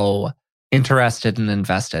how interested and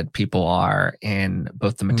invested people are in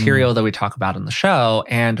both the material that we talk about in the show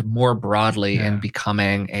and more broadly in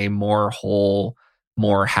becoming a more whole,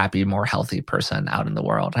 more happy, more healthy person out in the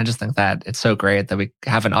world. I just think that it's so great that we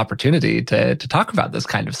have an opportunity to talk about this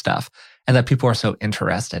kind of stuff and that people are so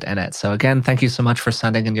interested in it. So again, thank you so much for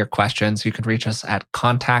sending in your questions. You can reach us at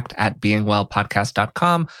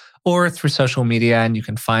contact@beingwellpodcast.com or through social media, and you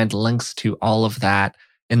can find links to all of that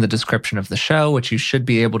in the description of the show, which you should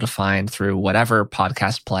be able to find through whatever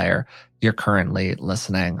podcast player you're currently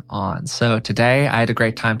listening on. So today, I had a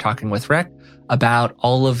great time talking with Rick about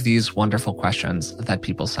all of these wonderful questions that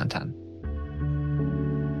people sent in.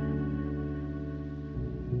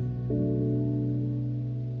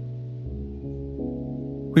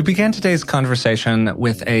 We began today's conversation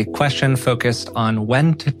with a question focused on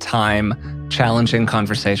when to time challenging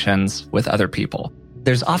conversations with other people.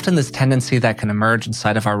 There's often this tendency that can emerge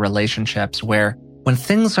inside of our relationships where when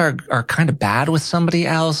things are kind of bad with somebody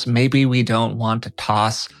else, maybe we don't want to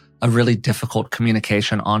toss a really difficult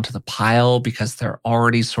communication onto the pile because they're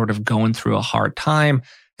already sort of going through a hard time.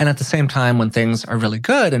 And at the same time, when things are really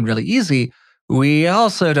good and really easy, we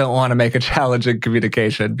also don't want to make a challenging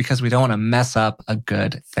communication because we don't want to mess up a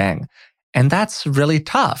good thing. And that's really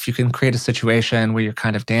tough. You can create a situation where you're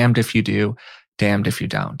kind of damned if you do, damned if you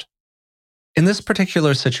don't. In this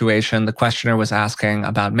particular situation, the questioner was asking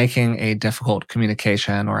about making a difficult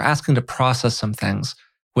communication or asking to process some things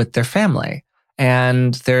with their family.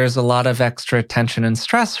 And there's a lot of extra tension and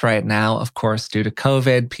stress right now. Of course, due to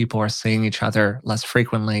COVID, people are seeing each other less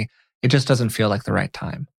frequently. It just doesn't feel like the right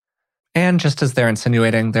time. And just as they're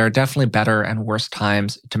insinuating, there are definitely better and worse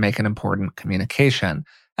times to make an important communication.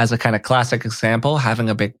 As a kind of classic example, having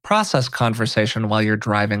a big process conversation while you're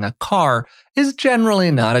driving a car is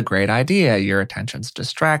generally not a great idea. Your attention's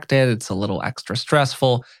distracted, it's a little extra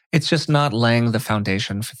stressful. It's just not laying the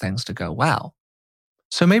foundation for things to go well.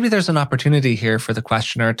 So maybe there's an opportunity here for the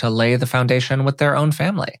questioner to lay the foundation with their own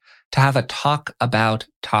family. to have a talk about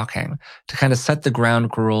talking, to kind of set the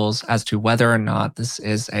ground rules as to whether or not this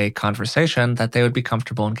is a conversation that they would be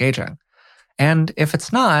comfortable engaging. And if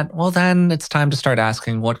it's not, well, then it's time to start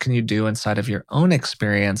asking, what can you do inside of your own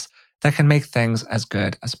experience that can make things as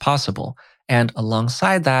good as possible? And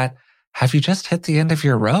alongside that, have you just hit the end of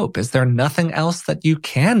your rope? Is there nothing else that you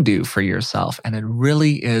can do for yourself? And it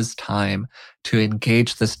really is time to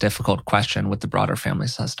engage this difficult question with the broader family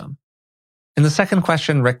system. In the second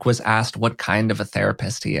question, Rick was asked what kind of a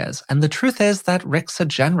therapist he is. And the truth is that Rick's a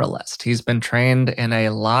generalist. He's been trained in a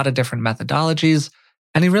lot of different methodologies,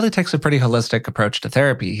 and he really takes a pretty holistic approach to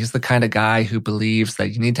therapy. He's the kind of guy who believes that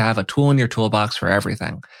you need to have a tool in your toolbox for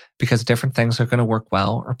everything, because different things are going to work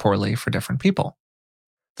well or poorly for different people.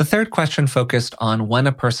 The third question focused on when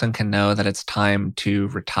a person can know that it's time to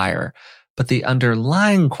retire. But the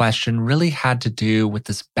underlying question really had to do with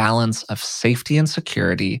this balance of safety and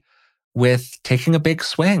security with taking a big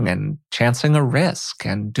swing and chancing a risk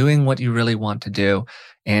and doing what you really want to do.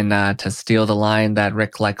 And to steal the line that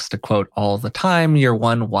Rick likes to quote all the time, your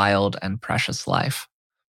one wild and precious life.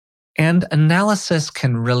 And analysis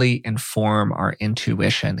can really inform our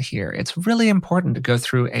intuition here. It's really important to go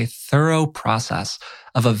through a thorough process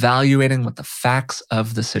of evaluating what the facts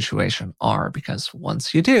of the situation are, because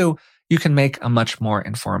once you do, you can make a much more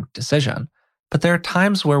informed decision. But there are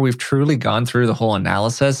times where we've truly gone through the whole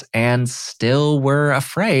analysis and still we're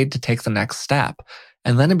afraid to take the next step.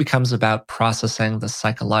 And then it becomes about processing the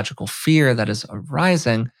psychological fear that is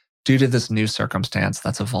arising due to this new circumstance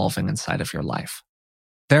that's evolving inside of your life.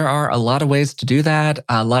 There are a lot of ways to do that,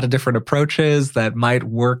 a lot of different approaches that might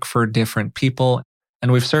work for different people.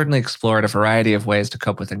 And we've certainly explored a variety of ways to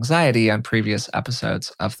cope with anxiety on previous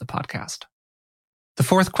episodes of the podcast. The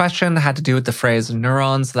fourth question had to do with the phrase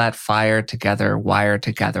neurons that fire together, wire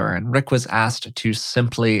together. And Rick was asked to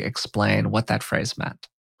simply explain what that phrase meant.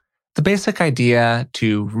 The basic idea,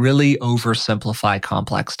 to really oversimplify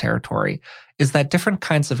complex territory, is that different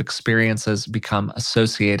kinds of experiences become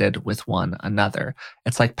associated with one another.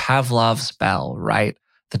 It's like Pavlov's bell, right?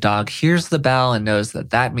 The dog hears the bell and knows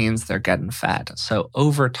that that means they're getting fed. So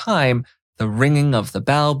over time, the ringing of the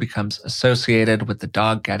bell becomes associated with the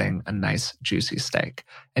dog getting a nice juicy steak.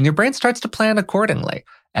 And your brain starts to plan accordingly.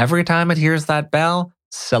 Every time it hears that bell,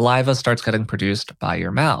 saliva starts getting produced by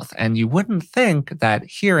your mouth. And you wouldn't think that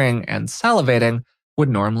hearing and salivating would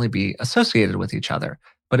normally be associated with each other,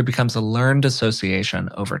 but it becomes a learned association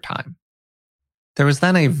over time. There was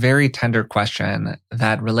then a very tender question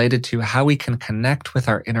that related to how we can connect with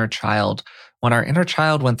our inner child when our inner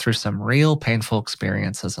child went through some real painful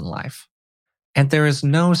experiences in life. And there is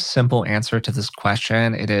no simple answer to this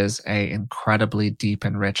question. It is an incredibly deep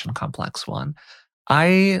and rich and complex one.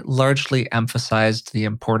 I largely emphasized the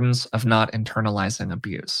importance of not internalizing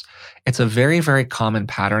abuse. It's a very, very common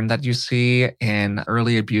pattern that you see in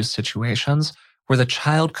early abuse situations where the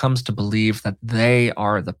child comes to believe that they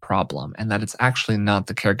are the problem and that it's actually not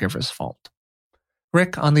the caregiver's fault.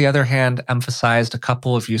 Rick, on the other hand, emphasized a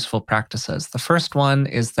couple of useful practices. The first one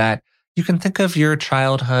is that you can think of your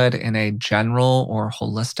childhood in a general or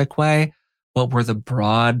holistic way. What were the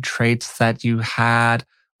broad traits that you had?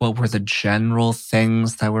 What were the general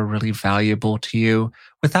things that were really valuable to you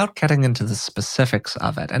without getting into the specifics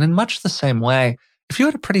of it? And in much the same way, if you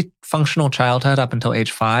had a pretty functional childhood up until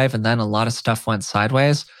age 5 and then a lot of stuff went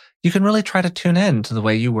sideways, you can really try to tune in to the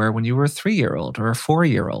way you were when you were a 3-year-old or a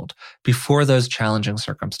 4-year-old before those challenging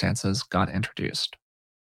circumstances got introduced.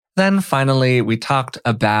 Then finally, we talked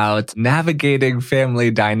about navigating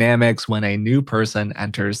family dynamics when a new person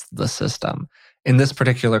enters the system. In this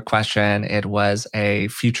particular question, it was a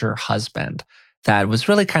future husband that was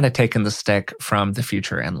really kind of taking the stick from the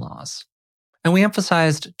future in-laws. And we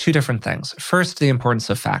emphasized two different things. First, the importance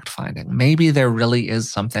of fact-finding. Maybe there really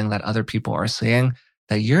is something that other people are seeing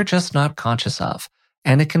that you're just not conscious of.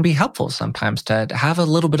 And it can be helpful sometimes to have a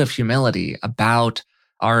little bit of humility about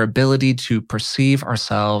our ability to perceive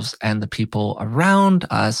ourselves and the people around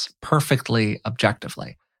us perfectly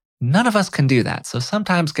objectively. None of us can do that, so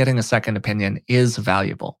sometimes getting a second opinion is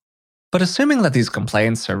valuable. But assuming that these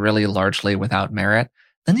complaints are really largely without merit,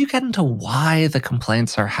 then you get into why the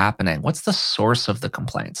complaints are happening. What's the source of the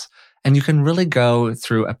complaints? And you can really go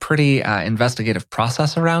through a pretty investigative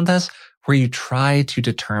process around this where you try to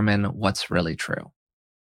determine what's really true.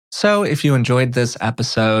 So if you enjoyed this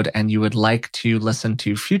episode and you would like to listen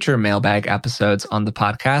to future mailbag episodes on the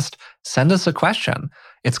podcast, send us a question.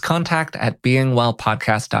 It's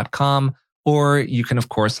contact@beingwellpodcast.com, or you can, of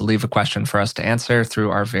course, leave a question for us to answer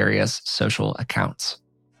through our various social accounts.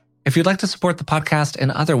 If you'd like to support the podcast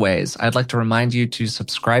in other ways, I'd like to remind you to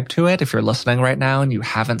subscribe to it if you're listening right now and you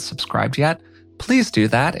haven't subscribed yet. please do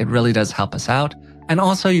that. It really does help us out. And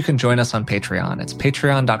also you can join us on Patreon. It's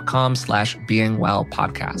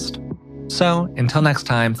patreon.com/beingwellpodcast. So until next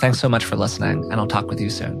time, thanks so much for listening, and I'll talk with you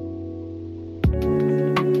soon.